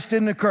miraculous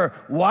didn't occur,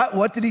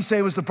 what did he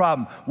say was the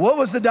problem? What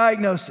was the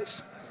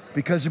diagnosis?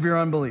 Because of your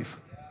unbelief.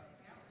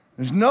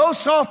 There's no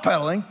soft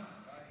pedaling.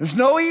 There's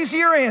no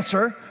easier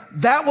answer.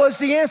 That was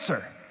the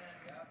answer.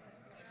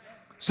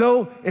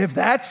 So if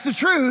that's the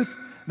truth,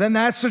 then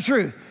that's the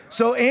truth.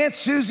 So Aunt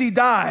Susie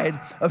died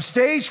of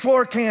stage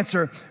 4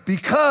 cancer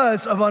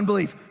because of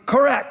unbelief.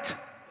 Correct.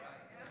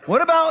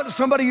 What about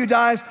somebody who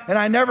dies and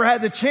I never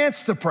had the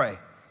chance to pray?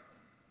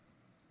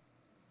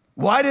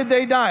 Why did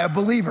they die? A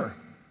believer.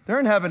 They're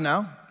in heaven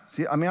now.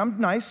 See, I mean,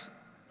 I'm nice.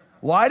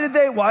 Why did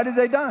they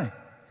die?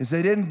 Because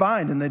they didn't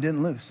bind and they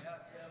didn't loose.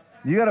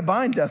 You got to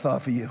bind death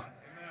off of you.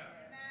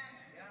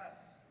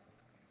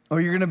 Or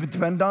you're going to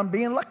depend on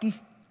being lucky.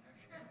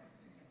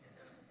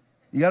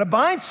 You got to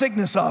bind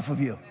sickness off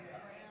of you.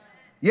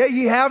 Yet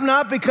ye have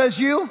not because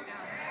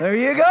there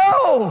you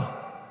go.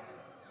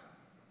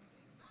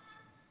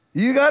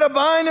 You got to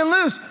bind and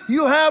loose.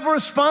 You have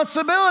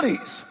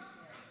responsibilities.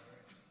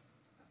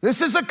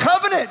 This is a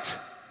covenant.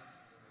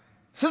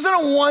 This isn't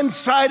a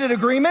one-sided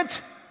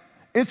agreement.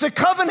 It's a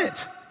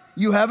covenant.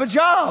 You have a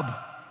job.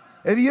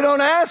 If you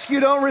don't ask,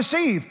 you don't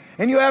receive.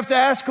 And you have to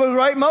ask with the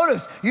right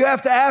motives. You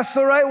have to ask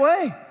the right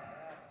way.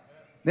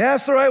 The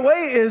ask the right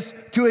way is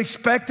to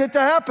expect it to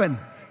happen.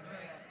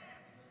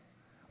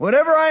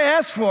 Whatever I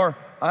ask for,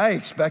 I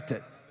expect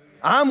it.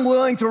 I'm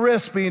willing to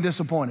risk being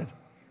disappointed.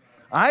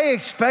 I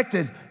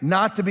expected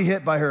not to be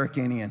hit by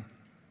Hurricane Ian.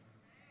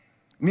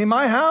 I mean,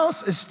 my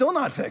house is still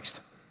not fixed.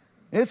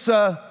 It's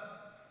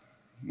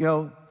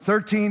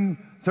 13,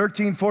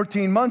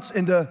 14 months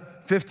into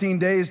 15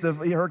 days of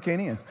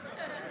Hurricane Ian.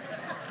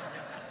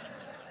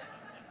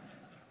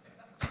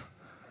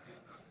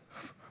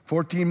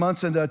 14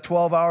 months into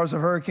 12 hours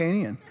of Hurricane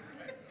Ian.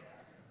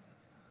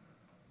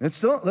 It's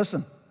still,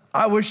 listen,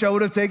 I wish I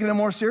would have taken it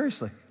more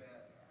seriously.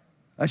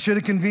 I should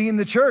have convened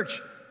the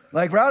church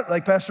like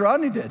Pastor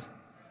Rodney did.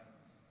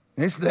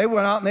 They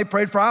went out and they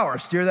prayed for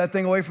hours, steer that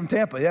thing away from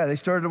Tampa. Yeah, they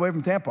steered it away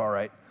from Tampa, all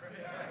right.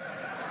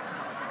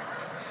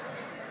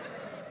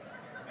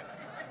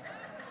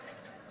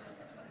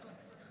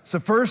 It's the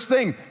first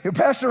thing.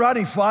 Pastor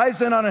Rodney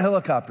flies in on a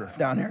helicopter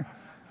down here,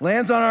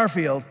 lands on our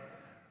field,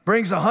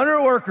 brings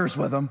 100 workers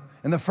with him,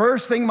 and the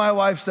first thing my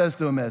wife says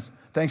to him is,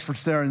 thanks for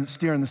steering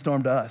the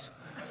storm to us.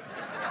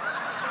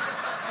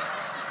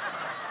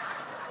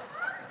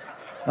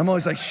 I'm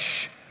always like,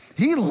 shh.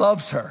 He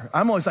loves her.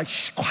 I'm always like,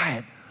 shh,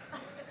 quiet,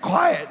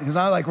 because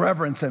I like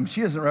reverence him.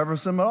 She doesn't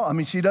reverence him at all. I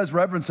mean, she does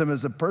reverence him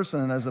as a person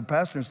and as a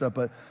pastor and stuff,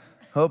 but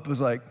Hope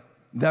is like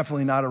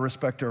definitely not a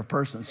respecter of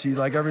persons. She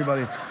like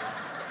everybody.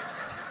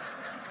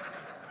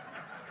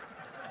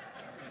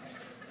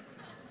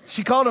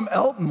 She called him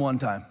Elton one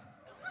time.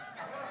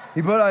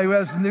 He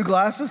has new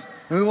glasses,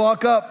 and we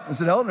walk up.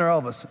 Is it Elton or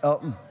Elvis?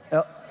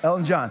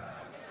 Elton John.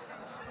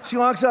 She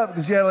walks up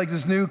because he had like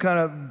this new kind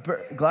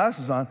of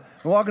glasses on.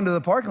 We walk into the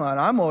parking lot.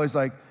 I'm always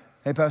like,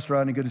 hey, Pastor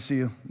Rodney, good to see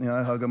you. You know,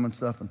 I hug him and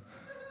stuff. And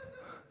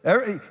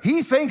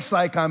he thinks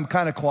like I'm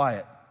kind of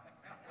quiet.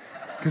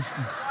 Because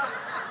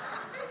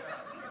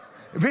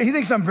he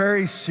thinks I'm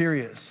very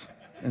serious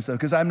and stuff.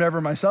 Because I'm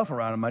never myself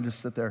around him. I just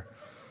sit there,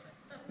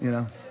 you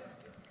know.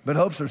 But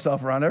Hope's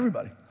herself around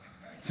everybody.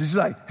 So she's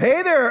like,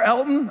 hey there,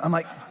 Elton. I'm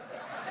like,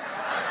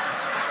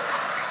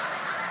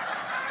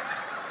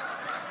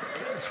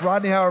 it's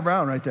Rodney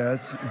Howard-Brown right there.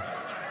 That's,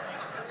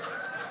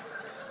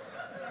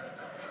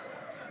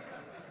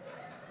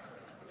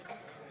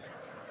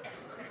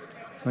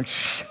 like,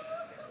 shh.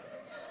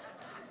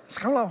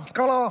 Come on.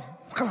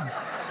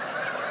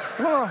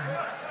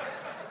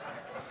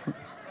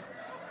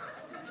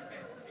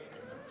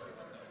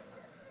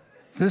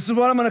 This is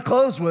what I'm going to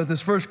close with,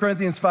 is 1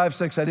 Corinthians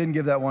 5:6. I didn't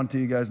give that one to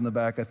you guys in the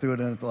back. I threw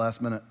it in at the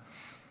last minute.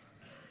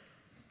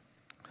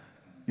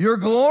 Your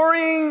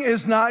glorying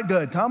is not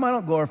good. Tom, I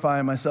don't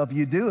glorify myself.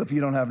 You do if you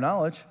don't have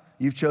knowledge.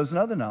 You've chosen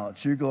other knowledge.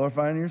 So you're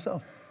glorifying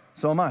yourself.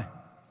 So am I.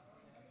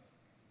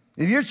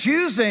 If you're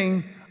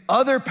choosing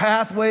other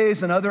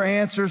pathways and other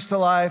answers to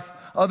life,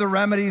 other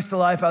remedies to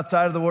life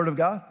outside of the Word of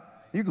God,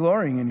 you're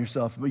glorying in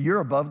yourself, but you're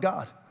above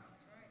God.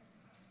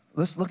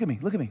 Listen, look at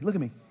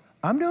me.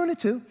 I'm doing it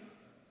too.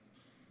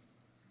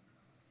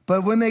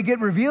 But when they get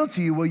revealed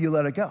to you, will you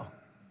let it go?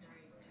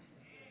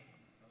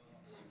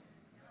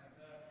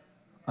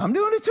 I'm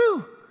doing it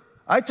too.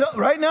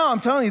 Right now, I'm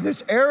telling you,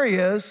 there's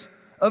areas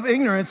of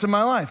ignorance in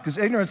my life, because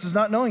ignorance is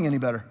not knowing any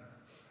better.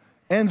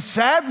 And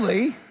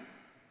sadly,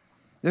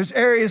 there's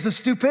areas of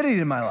stupidity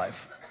in my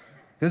life,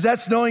 because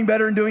that's knowing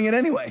better and doing it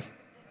anyway.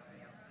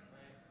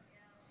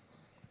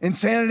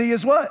 Insanity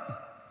is what?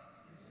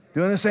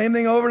 Doing the same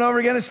thing over and over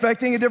again,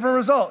 expecting a different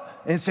result.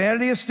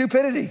 Insanity is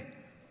stupidity.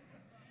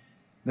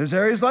 There's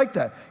areas like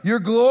that. Your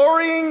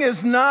glorying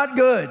is not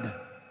good.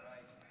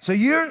 So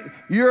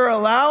you're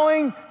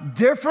allowing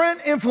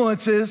different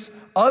influences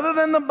other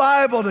than the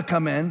Bible to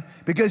come in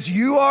because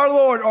you are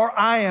Lord or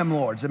I am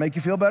Lord. Does that make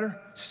you feel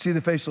better? See the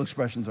facial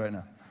expressions right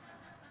now.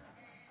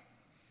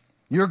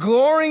 Your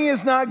glorying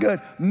is not good.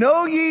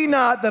 Know ye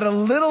not that a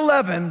little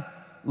leaven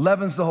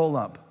leavens the whole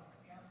lump.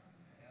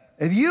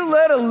 If you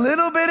let a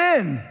little bit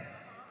in,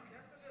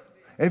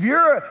 if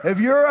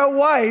you're a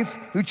wife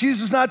who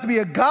chooses not to be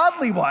a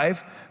godly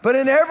wife, but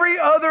in every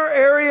other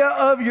area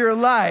of your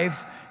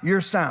life,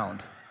 you're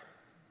sound.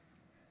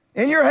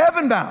 And you're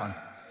heaven bound.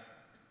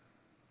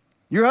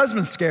 Your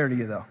husband's scared of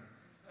you though.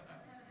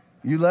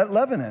 You let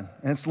leaven in,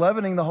 and it's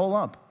leavening the whole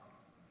lump.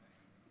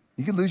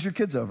 You could lose your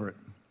kids over it.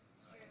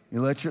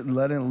 You let in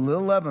a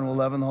little leaven will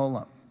leaven the whole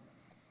lump.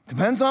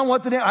 Depends on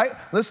what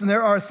listen,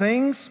 there are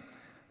things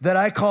that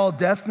I call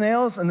death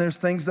nails, and there's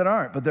things that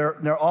aren't, but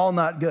they're all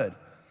not good.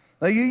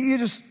 Like you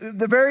just,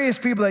 the various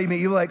people that you meet,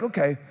 you're like,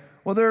 okay,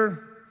 well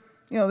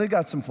they've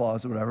got some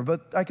flaws or whatever,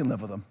 but I can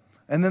live with them.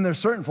 And then there's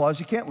certain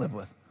flaws you can't live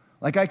with.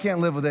 Like I can't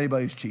live with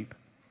anybody who's cheap.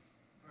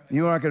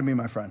 You aren't gonna be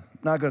my friend,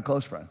 not a good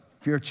close friend.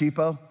 If you're a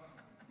cheapo,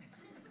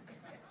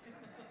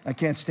 I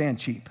can't stand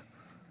cheap.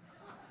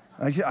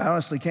 I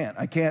honestly can't.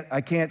 I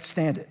can't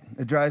stand it.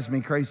 It drives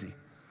me crazy.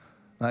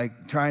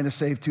 Like trying to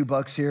save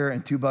 $2 here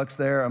and $2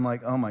 there. I'm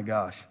like, oh my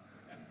gosh.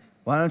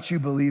 Why don't you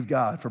believe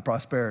God for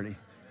prosperity?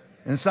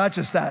 And it's not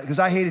just that, because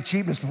I hated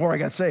cheapness before I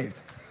got saved.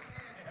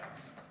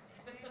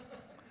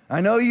 I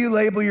know you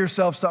label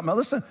yourself something.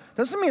 Listen,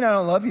 doesn't mean I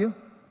don't love you.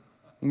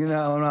 You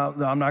know,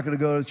 I'm not going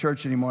to go to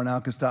church anymore now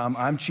because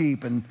I'm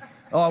cheap. And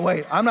oh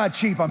wait, I'm not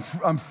cheap.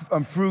 I'm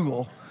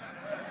frugal.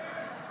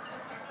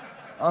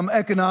 I'm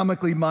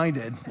economically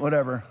minded.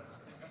 Whatever.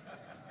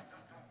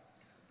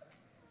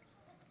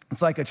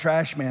 It's like a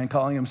trash man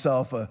calling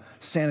himself a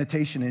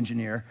sanitation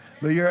engineer.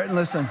 But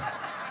listen.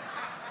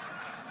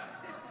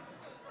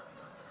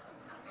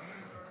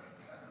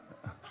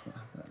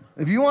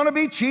 If you want to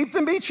be cheap,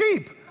 then be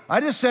cheap. I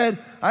didn't say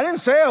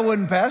I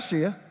wouldn't pastor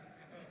you.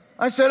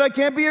 I said I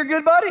can't be your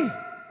good buddy.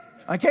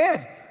 I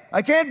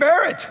can't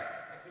bear it.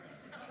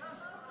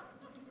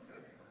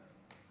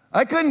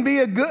 I couldn't be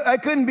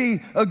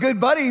a good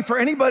buddy for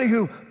anybody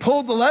who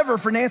pulled the lever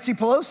for Nancy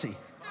Pelosi.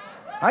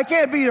 I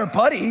can't be your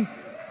buddy.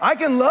 I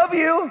can love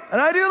you, and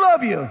I do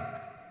love you.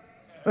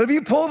 But if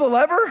you pull the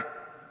lever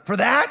for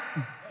that,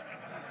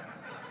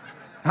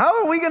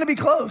 how are we going to be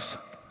close?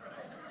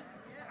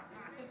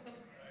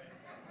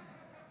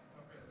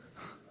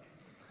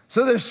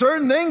 So there's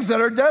certain things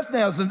that are death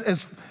nails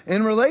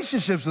in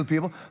relationships with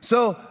people.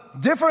 So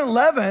different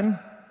leaven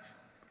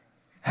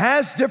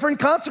has different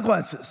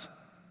consequences.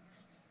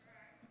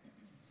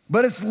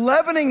 But it's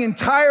leavening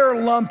entire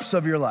lumps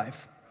of your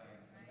life,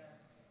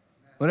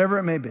 whatever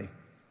it may be.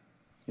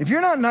 If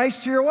you're not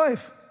nice to your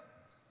wife,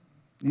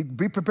 you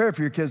be prepared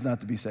for your kids not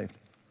to be saved.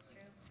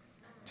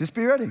 Just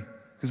be ready,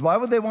 because why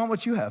would they want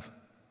what you have?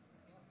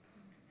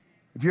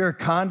 If you're a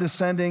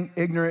condescending,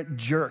 ignorant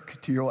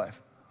jerk to your wife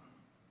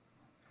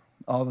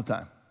all the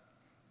time.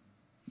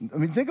 I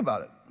mean, think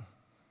about it.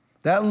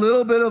 That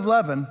little bit of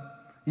leaven,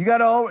 you're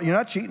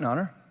not cheating on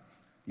her.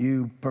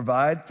 You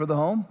provide for the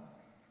home.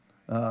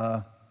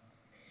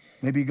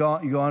 Maybe you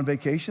go on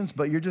vacations,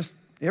 but you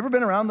ever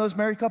been around those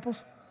married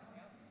couples?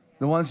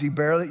 The ones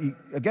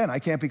again, I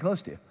can't be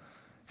close to you.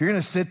 If you're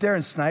going to sit there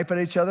and snipe at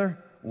each other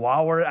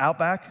while we're out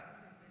back,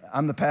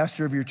 I'm the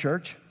pastor of your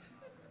church.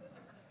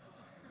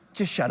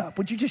 Just shut up.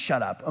 Would you just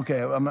shut up?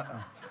 Okay,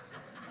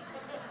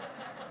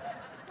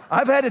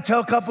 I've had to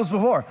tell couples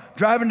before,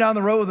 driving down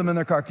the road with them in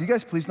their car, can you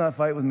guys please not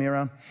fight with me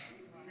around?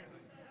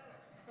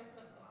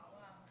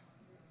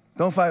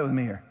 Don't fight with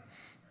me here.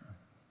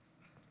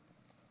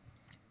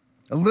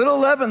 A little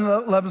leaven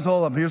leavens the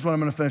whole lump. Here's what I'm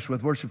going to finish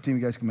with. Worship team,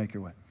 you guys can make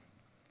your way.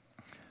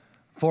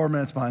 4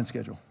 minutes behind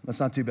schedule. That's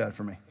not too bad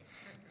for me.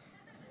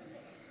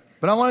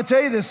 But I want to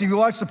tell you this. If you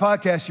watch the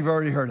podcast, you've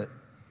already heard it.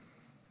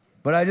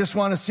 But I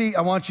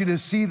want you to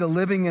see the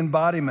living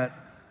embodiment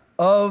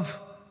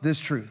of this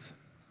truth.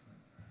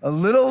 A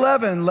little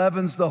leaven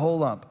leavens the whole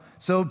lump.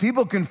 So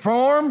people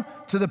conform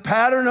to the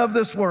pattern of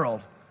this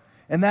world.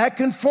 And that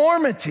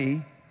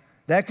conformity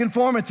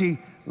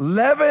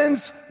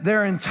leavens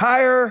their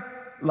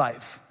entire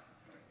life.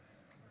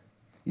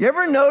 You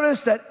ever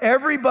notice that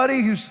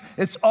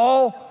it's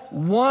all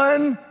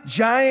one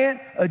giant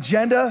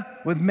agenda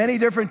with many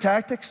different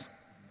tactics?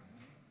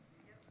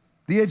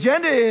 The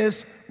agenda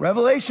is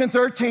Revelation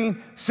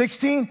 13,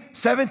 16,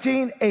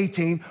 17,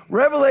 18,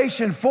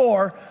 Revelation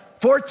 4,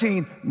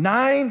 14,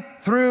 9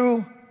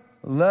 through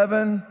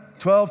 11,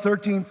 12,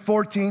 13,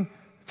 14,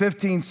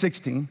 15,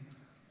 16.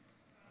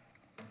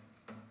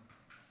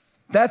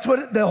 That's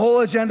what the whole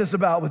agenda is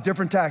about with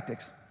different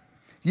tactics.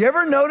 You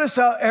ever notice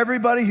how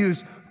everybody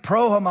who's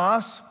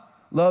pro-Hamas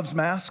loves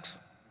masks?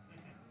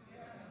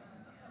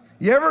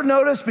 You ever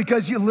notice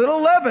because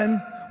little leaven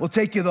will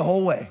take you the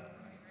whole way.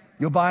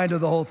 You'll buy into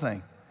the whole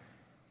thing.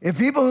 If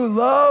people who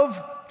love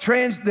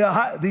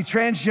the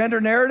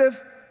transgender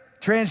narrative,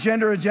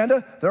 transgender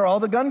agenda, they're all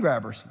the gun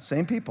grabbers,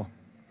 same people.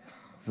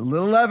 The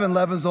little leaven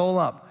leavens the whole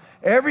lump.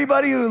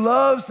 Everybody who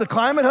loves the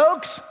climate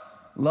hoax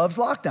loves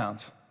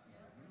lockdowns.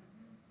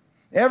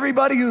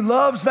 Everybody who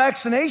loves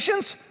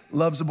vaccinations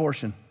loves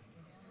abortion.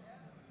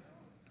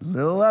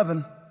 Little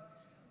leaven.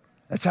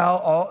 That's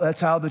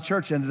how the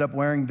church ended up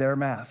wearing their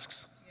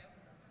masks.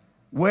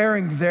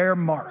 Wearing their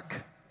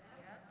mark.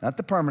 Not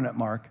the permanent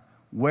mark,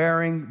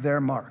 wearing their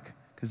mark.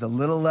 Because the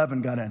little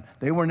leaven got in.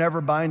 They were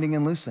never binding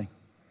and loosing.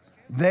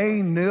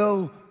 They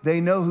know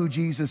who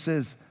Jesus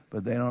is,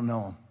 but they don't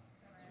know him.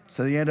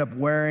 So they end up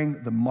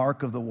wearing the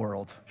mark of the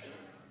world.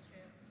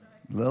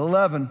 Little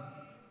leaven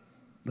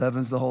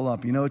leavens the whole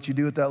lump. You know what you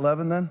do with that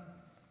leaven then?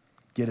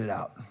 Get it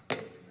out.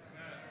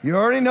 You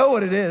already know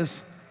what it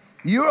is.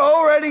 You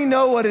already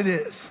know what it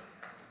is.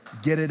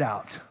 Get it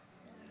out.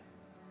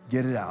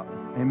 Get it out.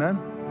 Amen?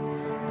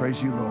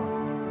 Praise you,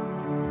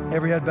 Lord.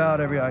 Every head bowed,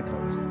 every eye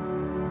closed.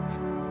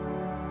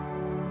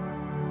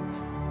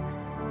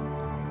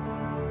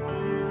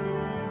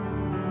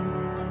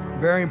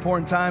 Very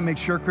important time. Make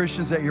sure,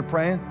 Christians, that you're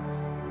praying.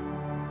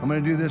 I'm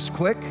going to do this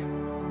quick.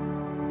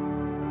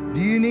 Do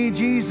you need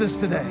Jesus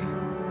today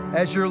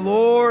as your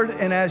Lord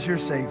and as your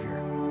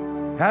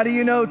Savior? How do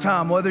you know,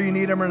 Tom, whether you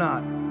need him or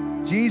not?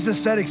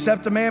 Jesus said,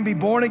 except a man be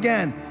born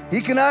again,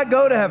 he cannot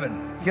go to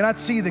heaven. He cannot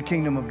see the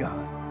kingdom of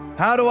God.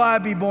 How do I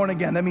be born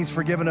again? That means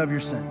forgiven of your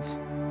sins.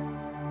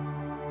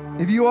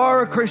 If you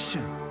are a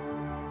Christian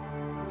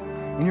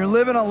and you're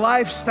living a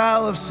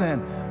lifestyle of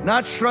sin,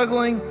 not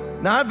struggling,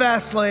 not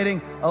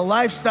vacillating, a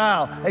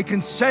lifestyle, a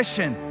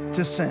concession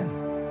to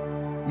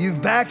sin,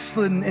 you've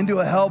backslidden into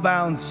a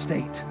hell-bound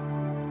state.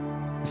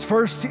 It's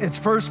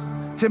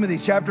 1 Timothy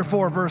chapter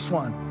 4, verse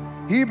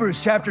 1.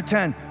 Hebrews chapter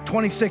 10,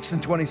 26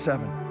 and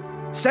 27.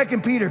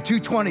 2 Peter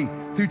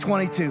 2:20 through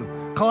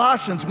 22.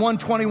 Colossians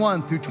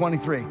 1:21 through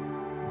 23.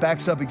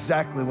 Backs up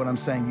exactly what I'm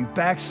saying. You've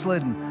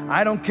backslidden.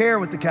 I don't care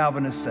what the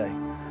Calvinists say.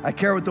 I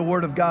care what the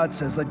Word of God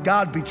says. Let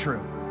God be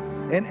true.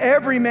 And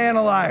every man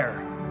a liar,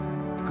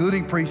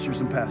 including preachers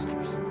and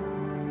pastors.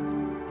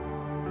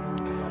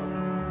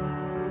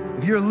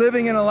 If you're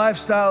living in a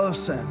lifestyle of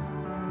sin,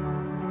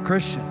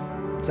 Christian,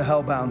 it's a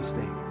hell-bound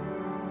state.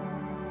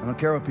 I don't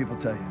care what people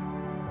tell you.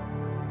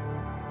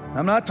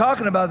 I'm not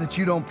talking about that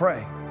you don't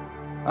pray.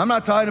 I'm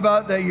not talking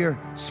about that you're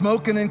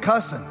smoking and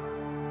cussing.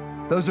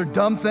 Those are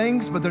dumb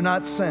things, but they're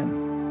not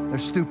sin. They're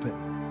stupid.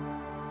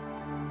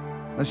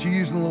 Unless you're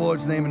using the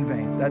Lord's name in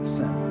vain, that's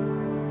sin.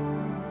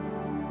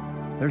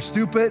 They're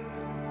stupid,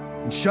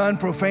 and shun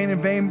profane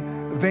and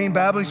vain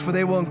babblings, for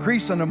they will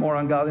increase unto more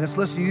ungodliness.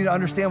 Listen, you need to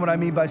understand what I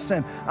mean by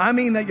sin. I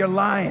mean that you're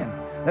lying,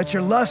 that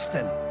you're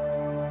lusting,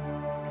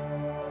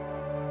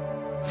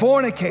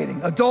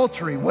 fornicating,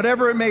 adultery,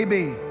 whatever it may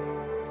be.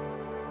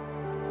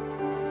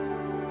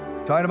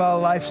 Talking about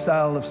a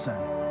lifestyle of sin.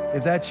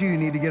 If that's you, you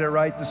need to get it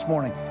right this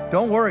morning.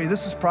 Don't worry,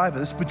 this is private.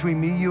 This is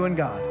between me, you, and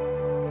God.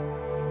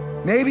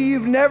 Maybe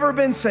you've never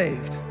been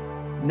saved.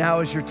 Now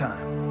is your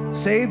time.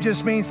 Saved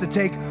just means to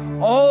take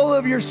all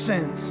of your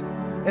sins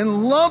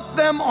and lump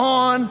them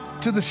on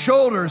to the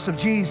shoulders of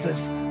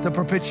Jesus, the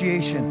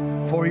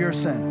propitiation for your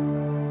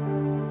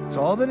sin. That's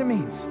all that it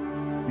means.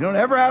 You don't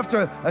ever have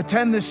to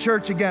attend this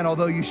church again,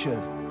 although you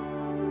should.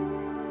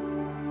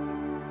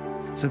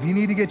 So if you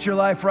need to get your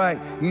life right,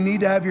 you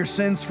need to have your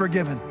sins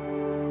forgiven.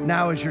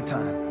 Now is your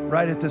time,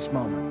 right at this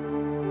moment.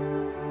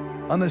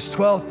 On this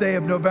 12th day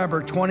of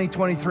November,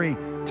 2023,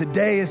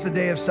 today is the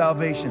day of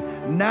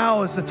salvation.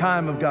 Now is the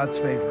time of God's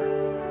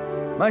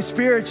favor. My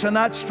spirit shall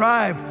not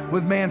strive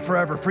with man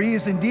forever, for he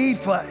is indeed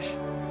flesh.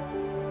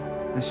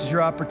 This is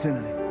your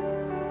opportunity.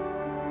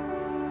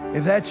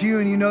 If that's you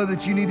and you know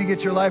that you need to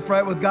get your life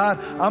right with God,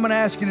 I'm gonna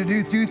ask you to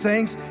do 2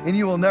 things and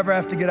you will never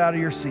have to get out of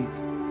your seat.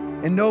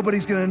 And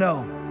nobody's gonna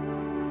know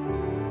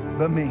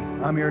but me.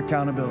 I'm your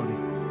accountability.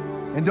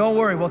 And don't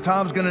worry, well,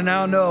 Tom's gonna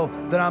now know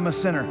that I'm a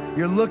sinner.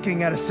 You're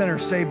looking at a sinner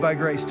saved by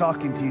grace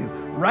talking to you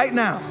right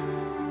now.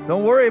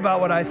 Don't worry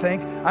about what I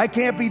think. I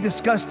can't be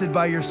disgusted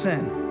by your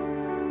sin.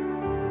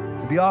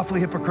 It'd be awfully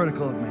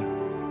hypocritical of me.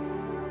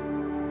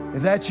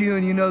 If that's you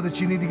and you know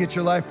that you need to get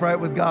your life right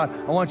with God,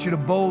 I want you to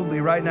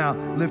boldly right now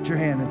lift your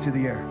hand into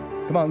the air.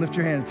 Come on, lift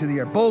your hand into the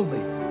air.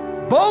 Boldly.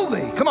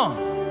 Boldly. Come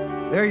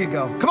on. There you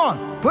go. Come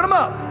on. Put them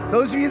up.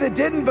 Those of you that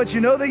didn't, but you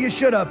know that you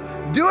should have,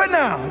 do it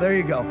now. There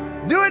you go.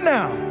 Do it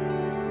now.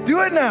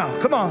 Do it now.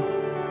 Come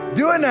on.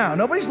 Do it now.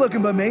 Nobody's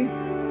looking but me.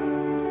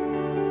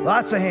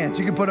 Lots of hands.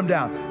 You can put them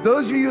down.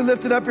 Those of you who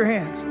lifted up your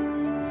hands,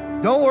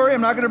 don't worry.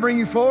 I'm not going to bring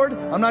you forward.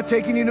 I'm not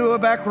taking you to a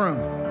back room.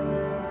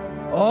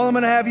 All I'm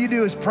going to have you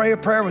do is pray a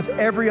prayer with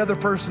every other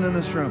person in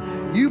this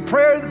room. You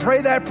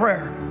pray that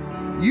prayer.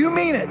 You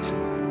mean it,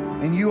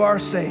 and you are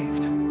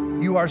saved.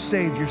 You are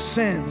saved. Your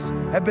sins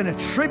have been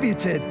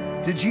attributed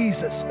to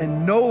Jesus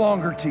and no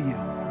longer to you.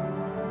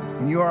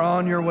 And you are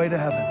on your way to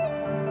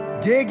heaven.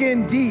 Dig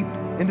in deep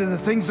into the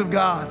things of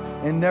God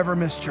and never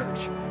miss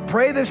church.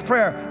 Pray this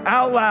prayer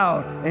out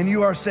loud and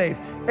you are saved.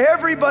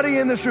 Everybody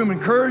in this room,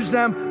 encourage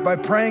them by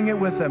praying it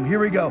with them. Here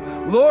we go.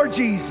 Lord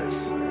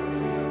Jesus,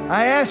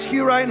 I ask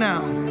you right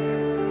now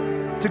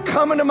to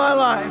come into my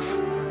life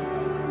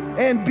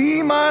and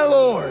be my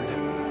Lord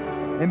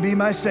and be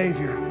my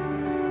Savior.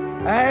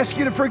 I ask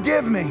you to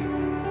forgive me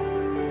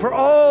for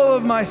all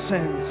of my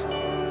sins,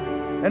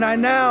 and I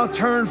now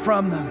turn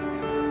from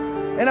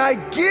them. And I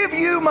give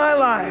you my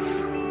life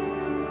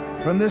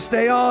from this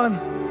day on,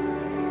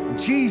 in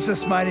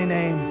Jesus' mighty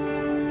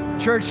name.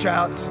 Church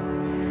shouts.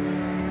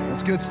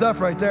 That's good stuff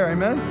right there,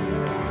 amen?